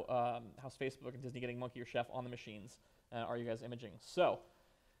how's Facebook and Disney getting Monkey or Chef on the machines? Are you guys imaging? So,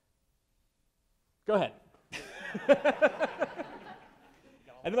 go ahead.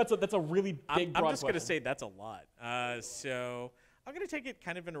 I think that's a really big, broad I'm just going to question. say that's a lot. So I'm going to take it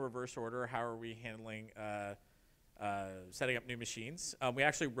kind of in a reverse order. How are we handling setting up new machines? We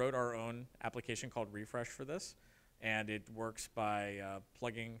actually wrote our own application called Refresh for this, and it works by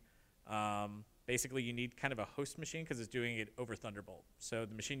plugging. Basically, you need kind of a host machine because it's doing it over Thunderbolt. So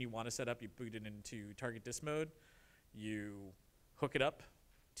the machine you want to set up, you boot it into target disk mode. You hook it up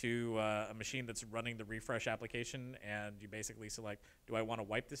to a machine that's running the refresh application, and you basically select, do I want to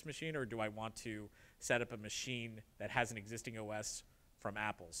wipe this machine, or do I want to set up a machine that has an existing OS from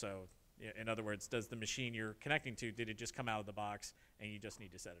Apple? So in other words, does the machine you're connecting to, did it just come out of the box and you just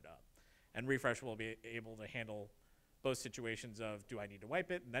need to set it up? And refresh will be able to handle both situations of, do I need to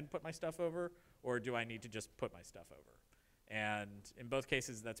wipe it and then put my stuff over, or do I need to just put my stuff over? And in both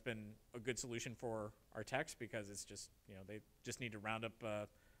cases, that's been a good solution for our techs because it's just, they just need to round up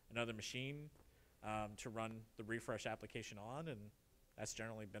another machine to run the refresh application on, and that's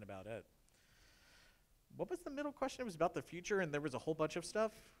generally been about it. what was the middle question? It was about the future, and there was a whole bunch of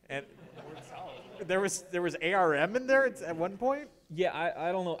stuff. And there was ARM in there at one point. Yeah,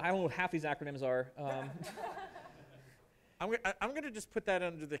 I don't know. I don't know what half these acronyms are. I'm going to just put that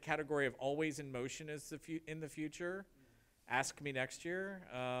under the category of always in motion as in the future. Ask me next year.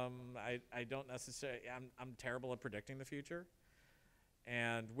 I don't necessarily. I'm terrible at predicting the future.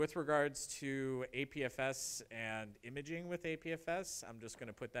 And with regards to APFS and imaging with APFS, I'm just going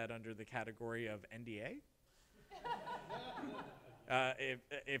to put that under the category of NDA.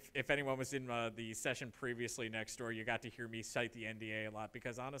 If anyone was in the session previously next door, you got to hear me cite the NDA a lot,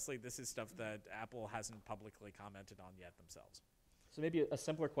 because honestly, this is stuff that Apple hasn't publicly commented on yet themselves. So maybe a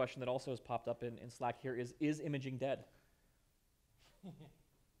simpler question that also has popped up in Slack here is imaging dead?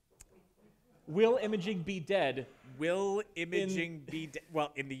 Will imaging be dead? Will imaging be dead?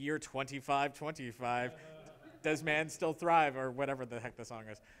 Well, in the year 2525, does man still thrive, or whatever the heck the song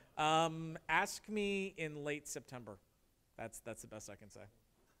is? Ask me in late September. That's the best I can say.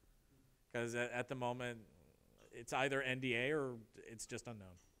 Because at the moment, it's either NDA or it's just unknown.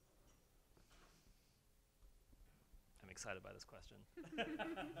 I'm excited by this question.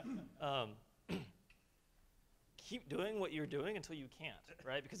 Keep doing what you're doing until you can't,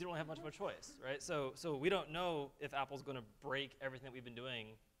 right? Because you don't have much of a choice, right? So we don't know if Apple's going to break everything that we've been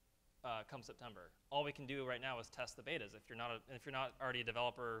doing come September. All we can do right now is test the betas. If you're not already a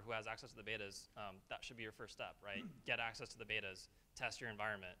developer who has access to the betas, that should be your first step, right? Get access to the betas, test your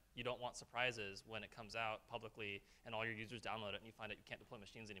environment. You don't want surprises when it comes out publicly and all your users download it and you find out you can't deploy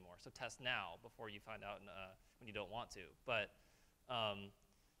machines anymore. So test now before you find out when you don't want to. But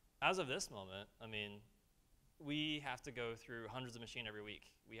as of this moment, I mean, we have to go through hundreds of machines every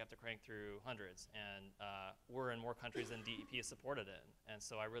week. We have to crank through hundreds, and we're in more countries than DEP is supported in. And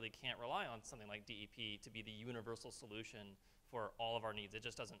so I really can't rely on something like DEP to be the universal solution for all of our needs. It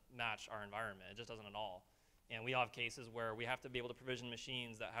just doesn't match our environment. It just doesn't at all. And we have cases where we have to be able to provision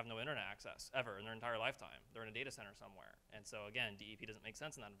machines that have no internet access ever in their entire lifetime. They're in a data center somewhere. And so again, DEP doesn't make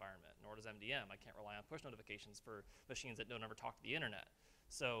sense in that environment, nor does MDM. I can't rely on push notifications for machines that don't ever talk to the internet.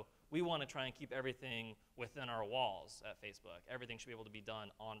 So we want to try and keep everything within our walls at Facebook. Everything should be able to be done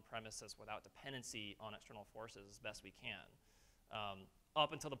on premises without dependency on external forces as best we can.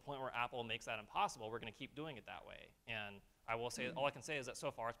 Up until the point where Apple makes that impossible, we're going to keep doing it that way. And I will say, all I can say is that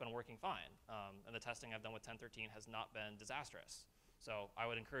so far it's been working fine. And the testing I've done with 10.13 has not been disastrous. So I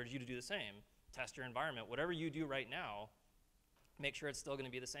would encourage you to do the same. Test your environment. Whatever you do right now, make sure it's still going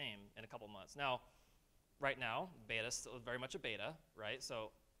to be the same in a couple months. Now, right now, beta is still very much a beta, right?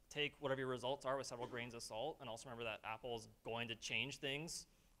 So take whatever your results are with several grains of salt, and also remember that Apple's going to change things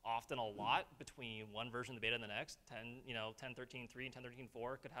often a lot between one version of the beta and the next. 10.13.3 and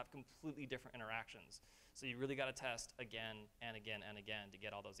 10.13.4 could have completely different interactions. So you really got to test again and again and again to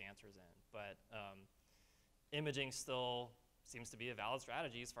get all those answers in. But imaging still seems to be a valid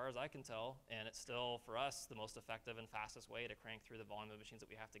strategy as far as I can tell, and it's still, for us, the most effective and fastest way to crank through the volume of machines that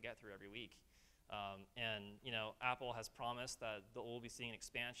we have to get through every week. Apple has promised that we'll be seeing an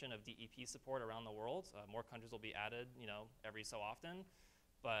expansion of DEP support around the world. More countries will be added, every so often.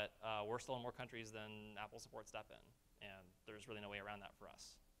 But we're still in more countries than Apple supports STEP in, and there's really no way around that for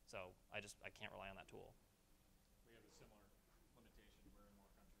us. So I can't rely on that tool. We have a similar limitation. We're in more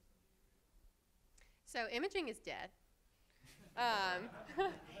countries than DEP. So imaging is dead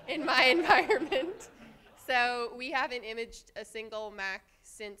in my environment. So we haven't imaged a single Mac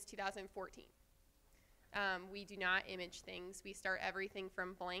since 2014. We do not image things. We start everything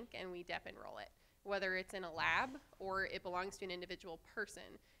from blank and we dep enroll it, whether it's in a lab or it belongs to an individual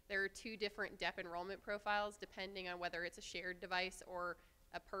person. There are two different dep enrollment profiles depending on whether it's a shared device or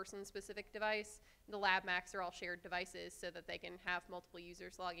a person-specific device. The lab Macs are all shared devices so that they can have multiple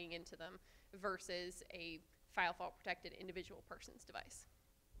users logging into them versus a file fault protected individual person's device.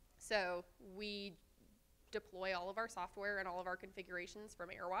 So we deploy all of our software and all of our configurations from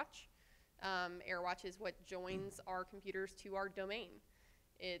AirWatch. AirWatch is what joins our computers to our domain.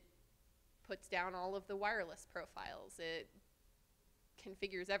 It puts down all of the wireless profiles. It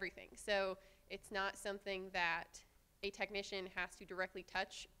configures everything. So it's not something that a technician has to directly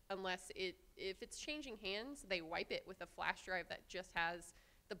touch unless if it's changing hands, they wipe it with a flash drive that just has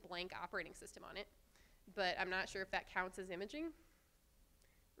the blank operating system on it. But I'm not sure if that counts as imaging.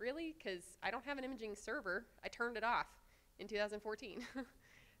 Really? Because I don't have an imaging server. I turned it off in 2014.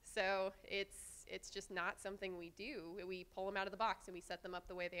 So it's just not something we do. We pull them out of the box and we set them up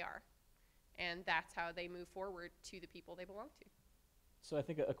the way they are. And that's how they move forward to the people they belong to. So I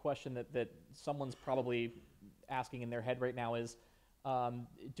think a question that someone's probably asking in their head right now is,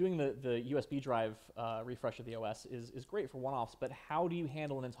 doing the USB drive refresh of the OS is great for one-offs, but how do you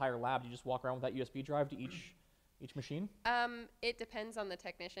handle an entire lab? Do you just walk around with that USB drive to each machine? It depends on the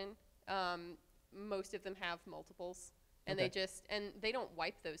technician. Most of them have multiples, and Okay. they don't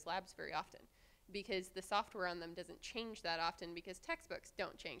wipe those labs very often because the software on them doesn't change that often because textbooks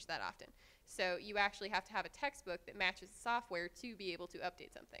don't change that often. So you actually have to have a textbook that matches the software to be able to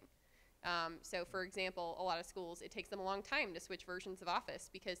update something. So for example, a lot of schools, it takes them a long time to switch versions of Office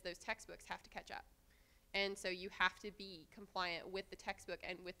because those textbooks have to catch up. And so you have to be compliant with the textbook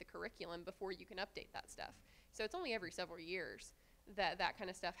and with the curriculum before you can update that stuff. So it's only every several years that that kind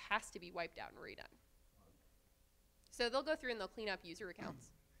of stuff has to be wiped out and redone. So they'll go through and they'll clean up user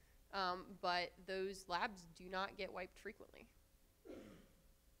accounts. But those labs do not get wiped frequently.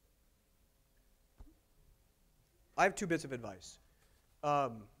 I have 2 bits of advice.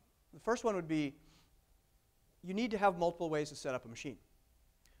 The first one would be, you need to have multiple ways to set up a machine.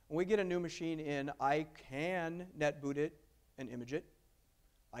 When we get a new machine in, I can net boot it and image it.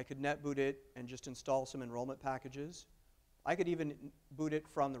 I could net boot it and just install some enrollment packages. I could even boot it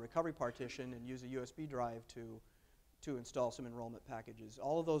from the recovery partition and use a USB drive to install some enrollment packages.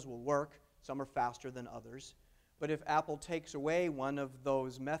 All of those will work. Some are faster than others. But if Apple takes away one of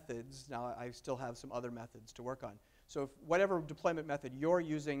those methods, now I still have some other methods to work on. So if whatever deployment method you're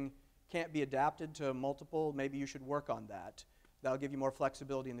using can't be adapted to multiple, maybe you should work on that. That'll give you more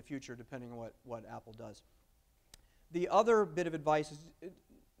flexibility in the future depending on what Apple does. The other bit of advice is,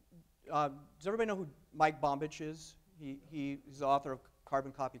 does everybody know who Mike Bombich is? He's the author of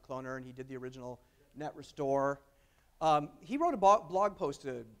Carbon Copy Cloner, and he did the original Net Restore. He wrote a blog post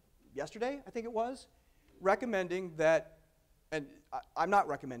yesterday, I think it was, recommending that, and I'm not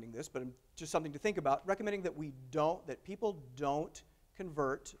recommending this, but just something to think about, recommending that people don't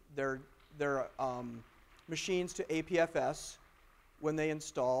convert their machines to APFS when they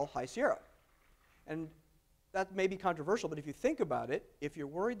install High Sierra. And that may be controversial, but if you think about it, if you're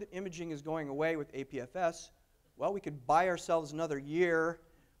worried that imaging is going away with APFS, well, we could buy ourselves another year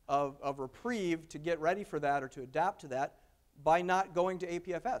of reprieve to get ready for that or to adapt to that by not going to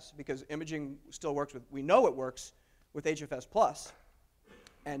APFS, because imaging still works with, we know it works with HFS Plus,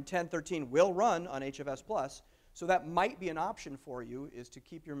 and 1013 will run on HFS Plus, so that might be an option for you, is to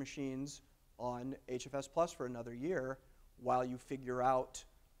keep your machines on HFS Plus for another year while you figure out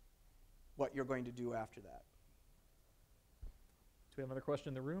what you're going to do after that. Do we have another question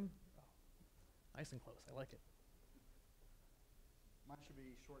in the room? Oh, nice and close. I like it. Mine should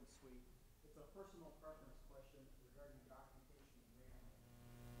be short and sweet. It's a personal preference question regarding documentation and RAM.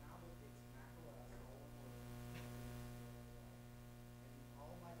 Now that it's macOS all over, and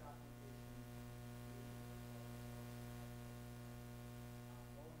all my documentation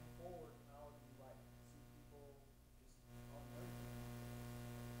going forward, how do I see people just on everything?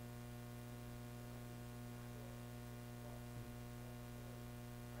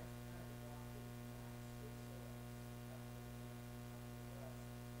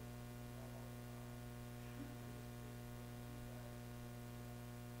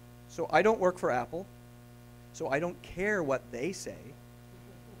 So I don't work for Apple, so I don't care what they say.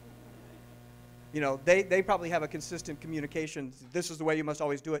 You know, they probably have a consistent communication, this is the way you must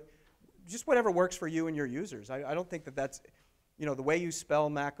always do it. Just whatever works for you and your users. I don't think that that's, you know, the way you spell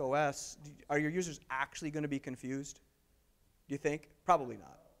Mac OS, are your users actually going to be confused? Do you think? Probably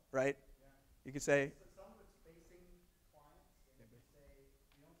not, right? Yeah. You could say, So some of it's facing clients, and you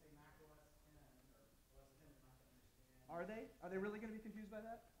don't say Mac OS 10 or OS 10, they're not going to understand. are they? Are they really going to be confused by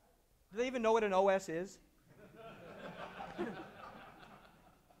that? Do they even know what an OS is?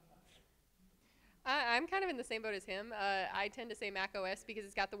 I'm kind of in the same boat as him. I tend to say Mac OS because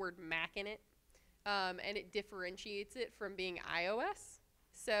it's got the word Mac in it, and it differentiates it from being iOS.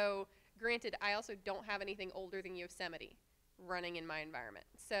 So granted, I also don't have anything older than Yosemite running in my environment.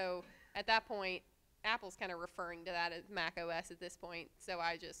 So at that point, Apple's kind of referring to that as Mac OS at this point. So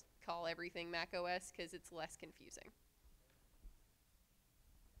I just call everything Mac OS because it's less confusing.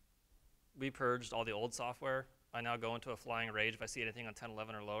 We purged all the old software. I now go into a flying rage if I see anything on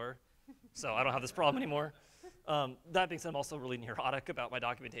 1011 or lower. So I don't have this problem anymore. That being said, I'm also really neurotic about my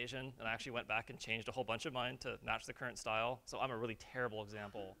documentation, and I actually went back and changed a whole bunch of mine to match the current style. So I'm a really terrible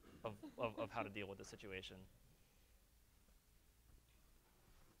example of how to deal with this situation.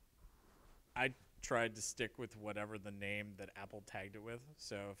 I tried to stick with whatever the name that Apple tagged it with.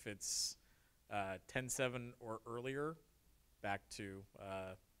 So if it's 10.7 or earlier, back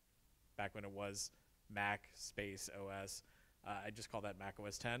when it was Mac space OS, I just call that Mac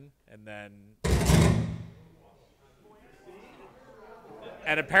OS 10, and then,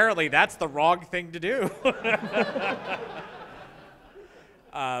 and apparently that's the wrong thing to do.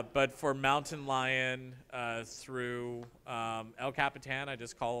 But for Mountain Lion through El Capitan, I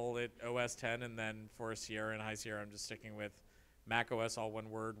just call it OS 10, and then for Sierra and High Sierra, I'm just sticking with Mac OS, all one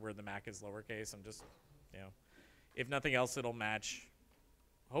word, where the Mac is lowercase. I'm just, if nothing else, it'll match,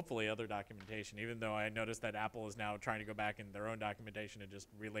 hopefully, other documentation, even though I noticed that Apple is now trying to go back in their own documentation and just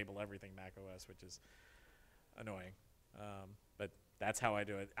relabel everything Mac OS, which is annoying. But that's how I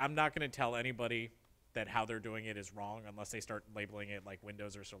do it. I'm not going to tell anybody that how they're doing it is wrong unless they start labeling it like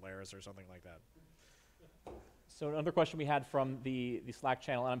Windows or Solaris or something like that. So another question we had from the Slack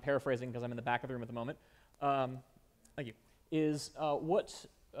channel, and I'm paraphrasing because I'm in the back of the room at the moment. Thank you. Is what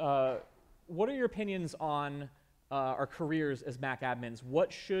are your opinions on our careers as MacAdmins?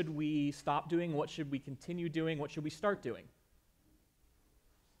 What should we stop doing? What should we continue doing? What should we start doing?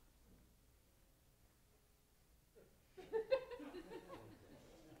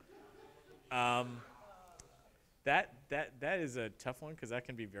 That is a tough one because that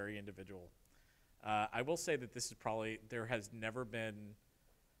can be very individual. I will say that this is probably, there has never been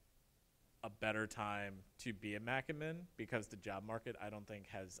a better time to be a MacAdmin because the job market I don't think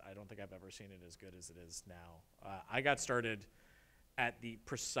I've ever seen it as good as it is now. I got started at the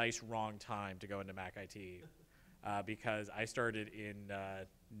precise wrong time to go into Mac IT because I started in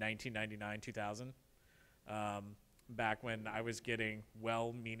 1999, 2000. Back when I was getting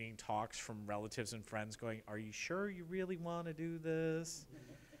well-meaning talks from relatives and friends going, "Are you sure you really want to do this?"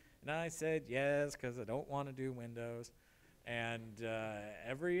 And I said yes, because I don't want to do Windows. And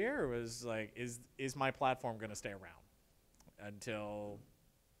every year was like, is my platform going to stay around? Until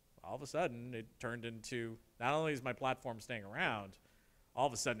all of a sudden it turned into, not only is my platform staying around, all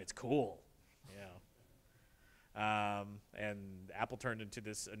of a sudden it's cool. And Apple turned into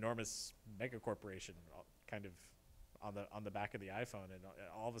this enormous mega corporation, kind of on the back of the iPhone, and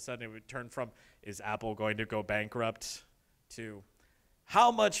all of a sudden it would turn from, is Apple going to go bankrupt, to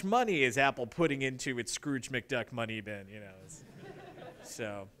how much money is Apple putting into its Scrooge McDuck money bin?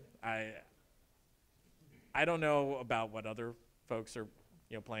 So I don't know about what other folks are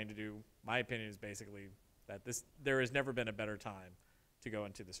planning to do. My opinion is basically that there has never been a better time to go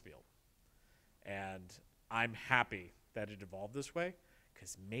into this field, and I'm happy that it evolved this way,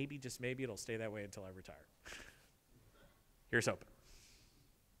 because maybe, just maybe, it'll stay that way until I retire. Here's hoping.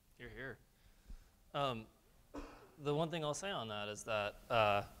 Here. The one thing I'll say on that is that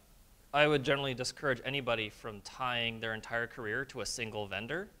I would generally discourage anybody from tying their entire career to a single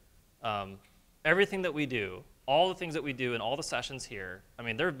vendor. Everything that we do, all the things that we do in all the sessions here, I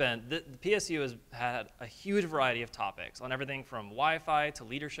mean, the PSU has had a huge variety of topics on everything from Wi-Fi to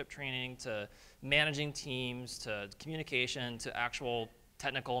leadership training to managing teams to communication to actual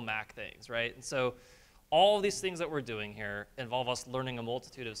technical Mac things, right? And so all of these things that we're doing here involve us learning a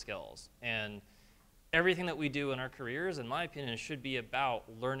multitude of skills. And everything that we do in our careers, in my opinion, should be about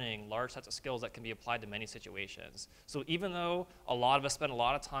learning large sets of skills that can be applied to many situations. So even though a lot of us spend a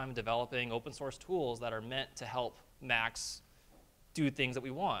lot of time developing open source tools that are meant to help Macs do things that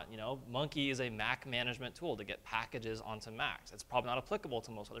we want, Monkey is a Mac management tool to get packages onto Macs. It's probably not applicable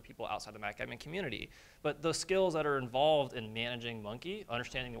to most other people outside the MacAdmin community. But the skills that are involved in managing Monkey,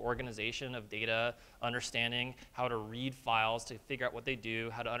 understanding the organization of data, understanding how to read files to figure out what they do,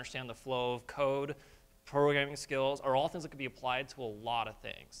 how to understand the flow of code, programming skills, are all things that could be applied to a lot of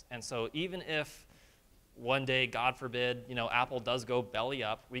things. And so even if one day, God forbid, Apple does go belly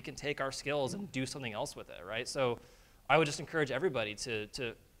up, we can take our skills and do something else with it, right? So I would just encourage everybody to,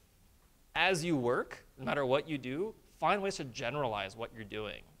 as you work, no matter what you do, find ways to generalize what you're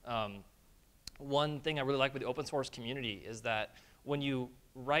doing. One thing I really like with the open source community is that when you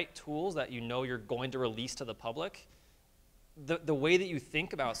write tools that you're going to release to the public, the way that you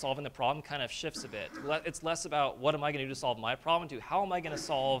think about solving the problem kind of shifts a bit. It's less about what am I going to do to solve my problem to how am I going to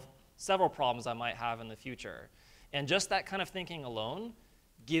solve several problems I might have in the future. And just that kind of thinking alone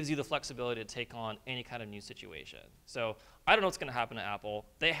gives you the flexibility to take on any kind of new situation. So I don't know what's going to happen to Apple.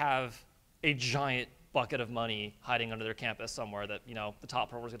 They have a giant bucket of money hiding under their campus somewhere that the top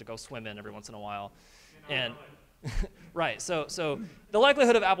programmers get to go swim in every once in a while. And right, so the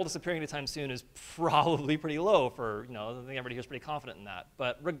likelihood of Apple disappearing anytime soon is probably pretty low for, I think everybody here is pretty confident in that.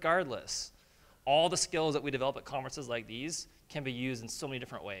 But regardless, all the skills that we develop at conferences like these can be used in so many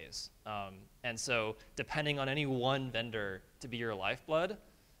different ways. And so depending on any one vendor to be your lifeblood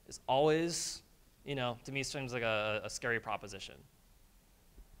is always, to me seems like a scary proposition.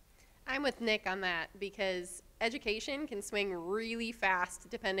 I'm with Nick on that because education can swing really fast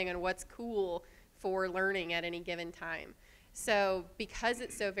depending on what's cool for learning at any given time. So because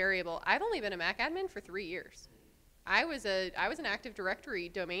it's so variable, I've only been a Mac admin for 3 years. I was an Active Directory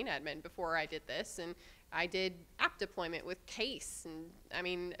domain admin before I did this, and I did app deployment with Case, and I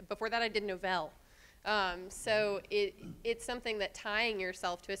mean, before that I did Novell. So it's something that tying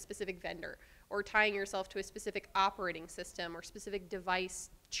yourself to a specific vendor or tying yourself to a specific operating system or specific device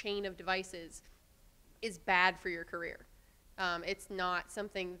chain of devices is bad for your career. It's not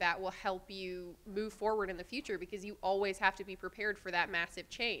something that will help you move forward in the future, because you always have to be prepared for that massive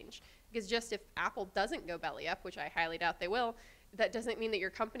change. Because just if Apple doesn't go belly up, which I highly doubt they will, that doesn't mean that your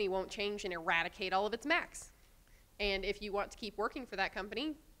company won't change and eradicate all of its Macs. And if you want to keep working for that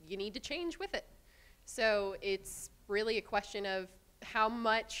company, you need to change with it. So it's really a question of how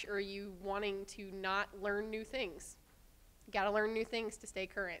much are you wanting to not learn new things. You gotta learn new things to stay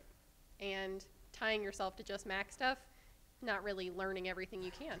current. And tying yourself to just Mac stuff, not really learning everything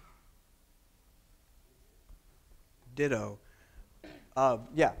you can. Ditto.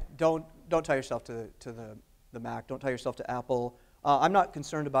 Yeah, don't tie yourself to the Mac. Don't tie yourself to Apple. I'm not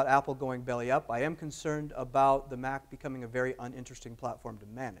concerned about Apple going belly up. I am concerned about the Mac becoming a very uninteresting platform to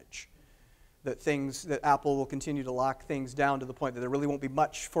manage. That Apple will continue to lock things down to the point that there really won't be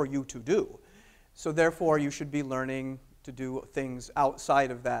much for you to do. So therefore, you should be learning to do things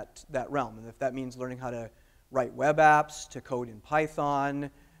outside of that realm. And if that means learning how to write web apps, to code in Python,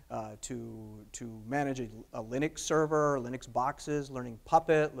 to manage a Linux server, Linux boxes, learning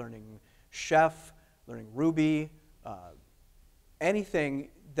Puppet, learning Chef, learning Ruby, anything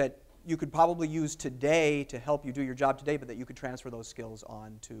that you could probably use today to help you do your job today, but that you could transfer those skills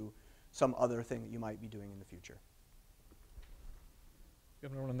on to some other thing that you might be doing in the future. You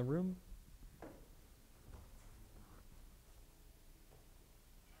have anyone in the room?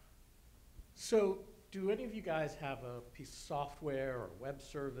 So, do any of you guys have a piece of software or web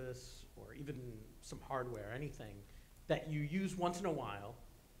service or even some hardware, anything, that you use once in a while,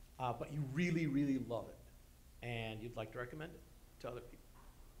 but you really, really love it, and you'd like to recommend it to other people?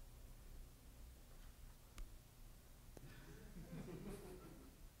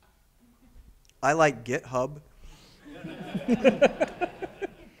 I like GitHub.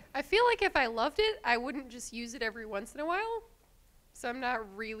 I feel like if I loved it, I wouldn't just use it every once in a while. So I'm not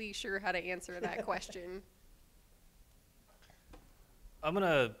really sure how to answer that question. I'm going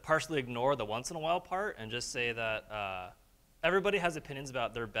to partially ignore the once in a while part and just say that everybody has opinions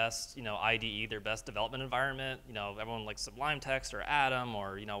about their best, IDE, their best development environment. Everyone likes Sublime Text or Atom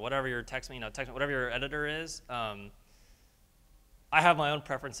or, whatever your whatever your editor is. I have my own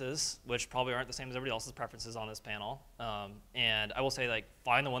preferences, which probably aren't the same as everybody else's preferences on this panel. And I will say,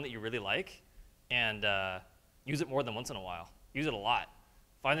 find the one that you really like and use it more than once in a while. Use it a lot.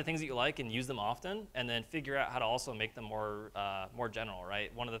 Find the things that you like and use them often, and then figure out how to also make them more general,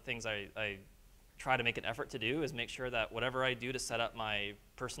 right? One of the things I try to make an effort to do is make sure that whatever I do to set up my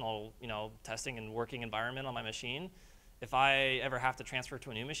personal, testing and working environment on my machine, if I ever have to transfer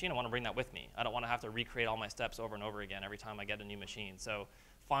to a new machine, I want to bring that with me. I don't want to have to recreate all my steps over and over again every time I get a new machine. So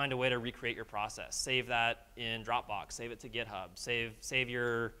find a way to recreate your process. Save that in Dropbox. Save it to GitHub. Save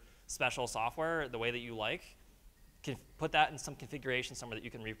your special software the way that you like. Put that in some configuration somewhere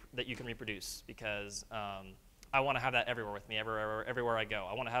that you can reproduce, because I want to have that everywhere with me, everywhere I go.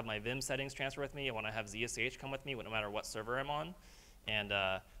 I want to have my Vim settings transfer with me. I want to have ZSH come with me no matter what server I'm on. And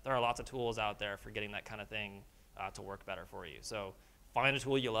there are lots of tools out there for getting that kind of thing to work better for you. So find a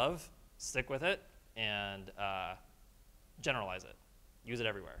tool you love, stick with it, and generalize it. Use it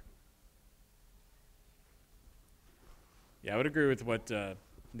everywhere. Yeah, I would agree with what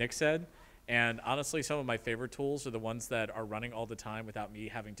Nick said. And honestly, some of my favorite tools are the ones that are running all the time without me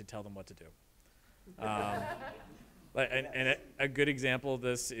having to tell them what to do. And a good example of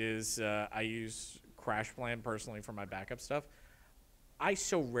this is I use CrashPlan personally for my backup stuff. I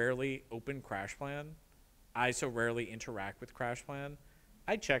so rarely open CrashPlan. I so rarely interact with CrashPlan.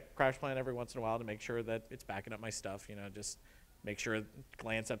 I check CrashPlan every once in a while to make sure that it's backing up my stuff. Just make sure,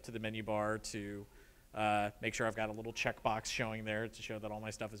 glance up to the menu bar to make sure I've got a little checkbox showing there to show that all my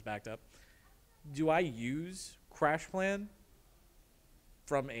stuff is backed up. Do I use CrashPlan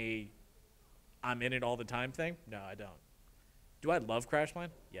from I'm in it all the time thing? No, I don't. Do I love CrashPlan?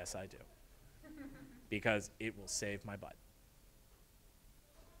 Yes, I do. Because it will save my butt.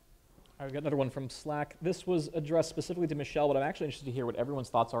 All right, we've got another one from Slack. This was addressed specifically to Michelle, but I'm actually interested to hear what everyone's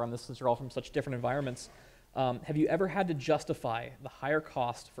thoughts are on this, since you're all from such different environments. Have you ever had to justify the higher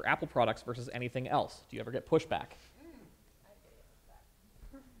cost for Apple products versus anything else? Do you ever get pushback?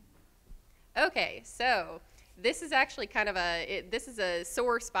 Okay, so this is actually kind of this is a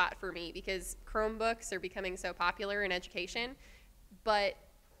sore spot for me, because Chromebooks are becoming so popular in education, but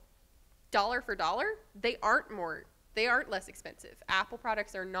dollar for dollar, they aren't less expensive. Apple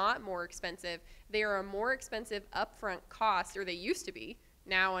products are not more expensive. They are a more expensive upfront cost, or they used to be,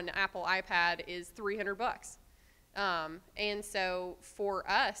 Now an Apple iPad is 300 bucks. And so for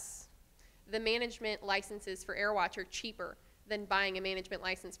us, the management licenses for AirWatch are cheaper than buying a management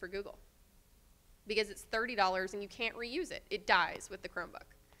license for Google, because it's $30 and you can't reuse it. It dies with the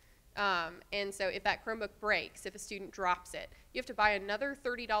Chromebook. And so if that Chromebook breaks, if a student drops it, you have to buy another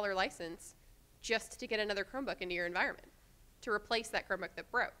 $30 license just to get another Chromebook into your environment to replace that Chromebook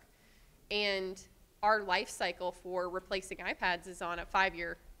that broke. And our life cycle for replacing iPads is on a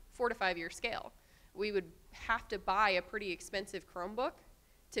 4 to 5 year scale. We would have to buy a pretty expensive Chromebook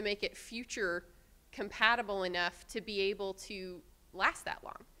to make it future compatible enough to be able to last that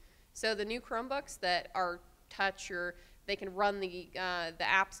long. So the new Chromebooks that are touch, or they can run the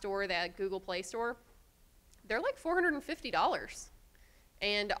App Store, the Google Play Store, they're like $450.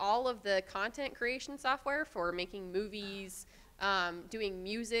 And all of the content creation software for making movies, doing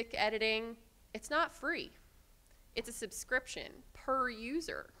music editing, it's not free. It's a subscription per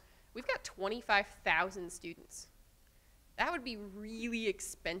user. We've got 25,000 students. That would be really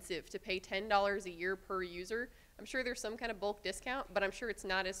expensive to pay $10 a year per user. I'm sure there's some kind of bulk discount, but I'm sure it's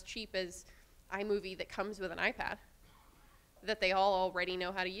not as cheap as iMovie that comes with an iPad that they all already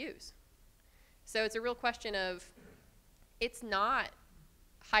know how to use. So it's a real question of, it's not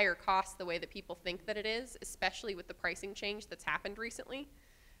higher cost the way that people think that it is, especially with the pricing change that's happened recently,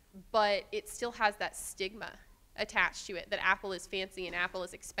 but it still has that stigma attached to it that Apple is fancy and Apple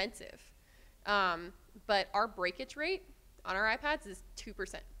is expensive. But our breakage rate on our iPads is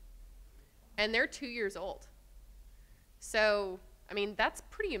 2%. And they're 2 years old. So, I mean, that's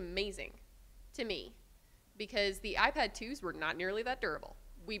pretty amazing to me, because the iPad 2s were not nearly that durable.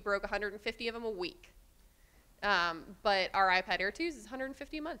 We broke 150 of them a week. But our iPad Air 2s is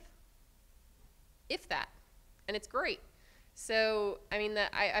 150 a month, if that. And it's great. So, I mean,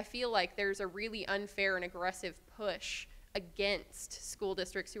 I feel like there's a really unfair and aggressive push against school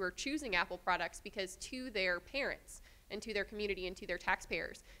districts who are choosing Apple products, because to their parents and to their community and to their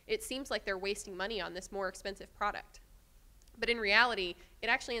taxpayers, it seems like they're wasting money on this more expensive product. But in reality, it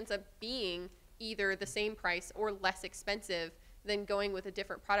actually ends up being either the same price or less expensive than going with a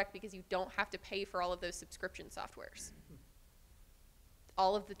different product, because you don't have to pay for all of those subscription softwares.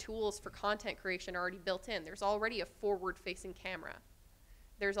 All of the tools for content creation are already built in. There's already a forward-facing camera.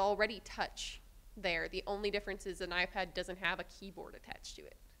 There's already touch there. The only difference is an iPad doesn't have a keyboard attached to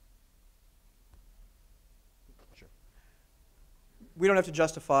it. Sure. We don't have to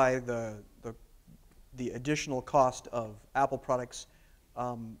justify the additional cost of Apple products.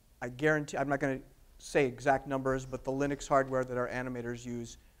 I guarantee, I'm not going to say exact numbers, but the Linux hardware that our animators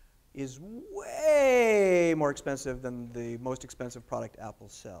use is way more expensive than the most expensive product Apple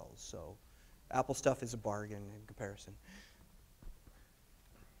sells. So Apple stuff is a bargain in comparison.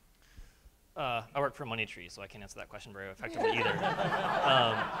 I work for Money Tree, so I can't answer that question very effectively either.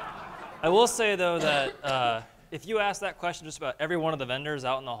 I will say, though, that if you ask that question just about every one of the vendors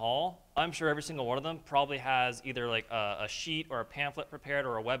out in the hall, I'm sure every single one of them probably has either like a sheet or a pamphlet prepared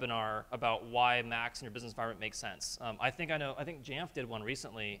or a webinar about why Macs in your business environment makes sense. I think Jamf did one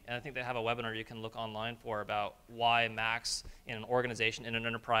recently, and I think they have a webinar you can look online for about why Macs in an organization, in an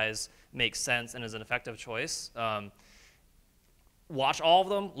enterprise, makes sense and is an effective choice. Watch all of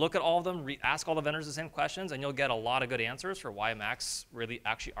them, look at all of them, ask all the vendors the same questions, and you'll get a lot of good answers for why Macs really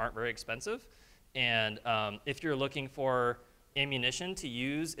actually aren't very expensive. And if you're looking for ammunition to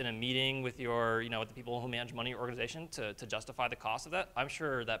use in a meeting with your, with the people who manage money in your organization to justify the cost of that, I'm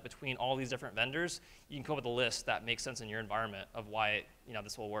sure that between all these different vendors, you can come up with a list that makes sense in your environment of why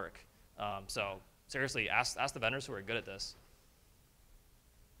this will work. So seriously, ask the vendors who are good at this.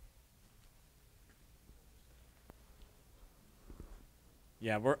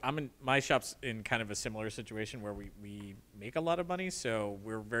 Yeah, my shop's in kind of a similar situation where we make a lot of money, so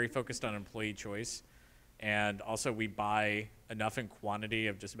we're very focused on employee choice. And also we buy enough in quantity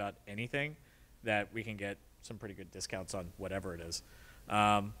of just about anything that we can get some pretty good discounts on whatever it is.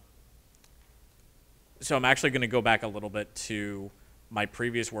 So I'm actually going to go back a little bit to my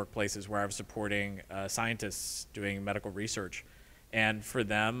previous workplaces where I was supporting scientists doing medical research. And for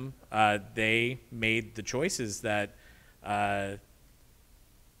them, they made the choices that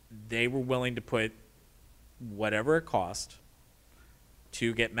they were willing to put whatever it cost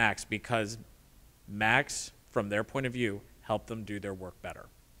to get Macs, because Macs, from their point of view, help them do their work better.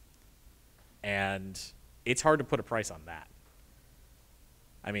 And it's hard to put a price on that.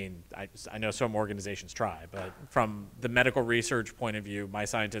 I mean, I know some organizations try, but from the medical research point of view, my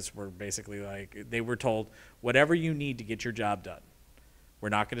scientists were basically like, they were told, whatever you need to get your job done, we're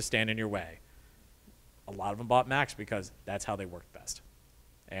not going to stand in your way. A lot of them bought Macs because that's how they worked best.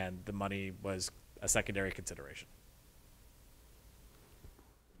 And the money was a secondary consideration.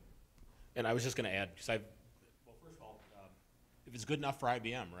 And I was just going to add, because well, first of all, if it's good enough for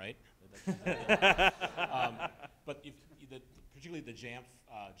IBM, right? But particularly the JAMF,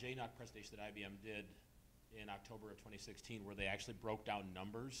 JNOC presentation that IBM did in October of 2016, where they actually broke down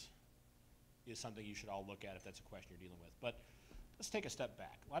numbers, is something you should all look at if that's a question you're dealing with. But let's take a step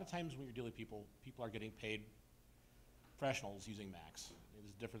back. A lot of times when you're dealing with people are getting paid, professionals using Macs. This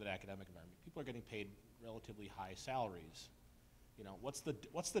is different than academic environment. People are getting paid relatively high salaries. You know, what's the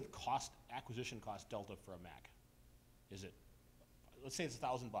acquisition cost delta for a Mac? Is it, let's say it's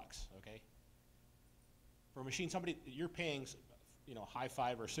 $1,000, okay? For a machine, somebody you're paying, you know, high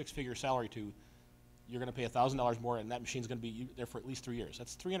 5 or 6-figure salary to, you're going to pay $1,000 more, and that machine's going to be there for at least 3 years.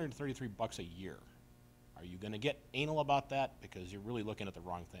 That's $333 a year. Are you going to get anal about that? Because you're really looking at the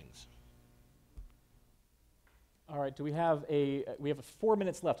wrong things. All right, we have 4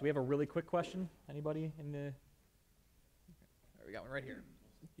 minutes left. Do we have a really quick question? Anybody in the? We got one right here.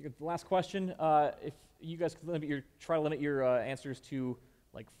 You got the last question. If you guys could try to limit your answers to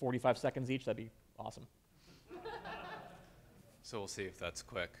like 45 seconds each, that'd be awesome. So we'll see if that's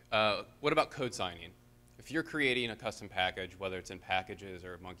quick. What about code signing? If you're creating a custom package, whether it's in packages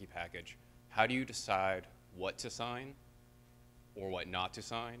or a monkey package, how do you decide what to sign or what not to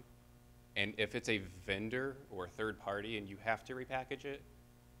sign? And if it's a vendor or a third party and you have to repackage it,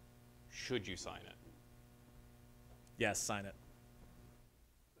 should you sign it? Yes, sign it.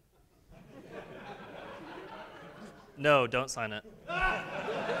 No, don't sign it.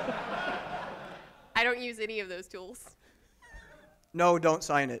 I don't use any of those tools. No, don't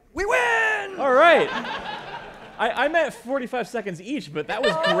sign it. We win! All right. I meant 45 seconds each, but that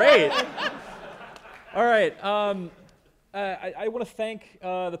was great. All right. I want to thank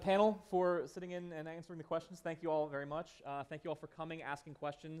the panel for sitting in and answering the questions. Thank you all very much. Thank you all for coming, asking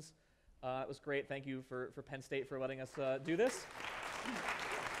questions. It was great. Thank you for Penn State for letting us do this.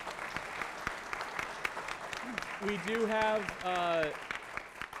 We do have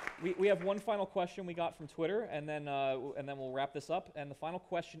we have one final question we got from Twitter, and then we'll wrap this up. And the final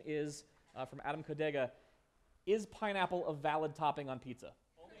question is from Adam Kodega: is pineapple a valid topping on pizza?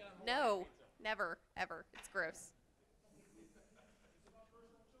 No, never, ever. It's gross.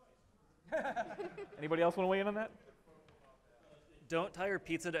 Anybody else want to weigh in on that? Don't tie your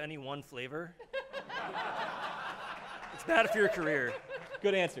pizza to any one flavor. It's bad for your career.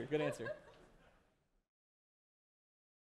 Good answer. Good answer.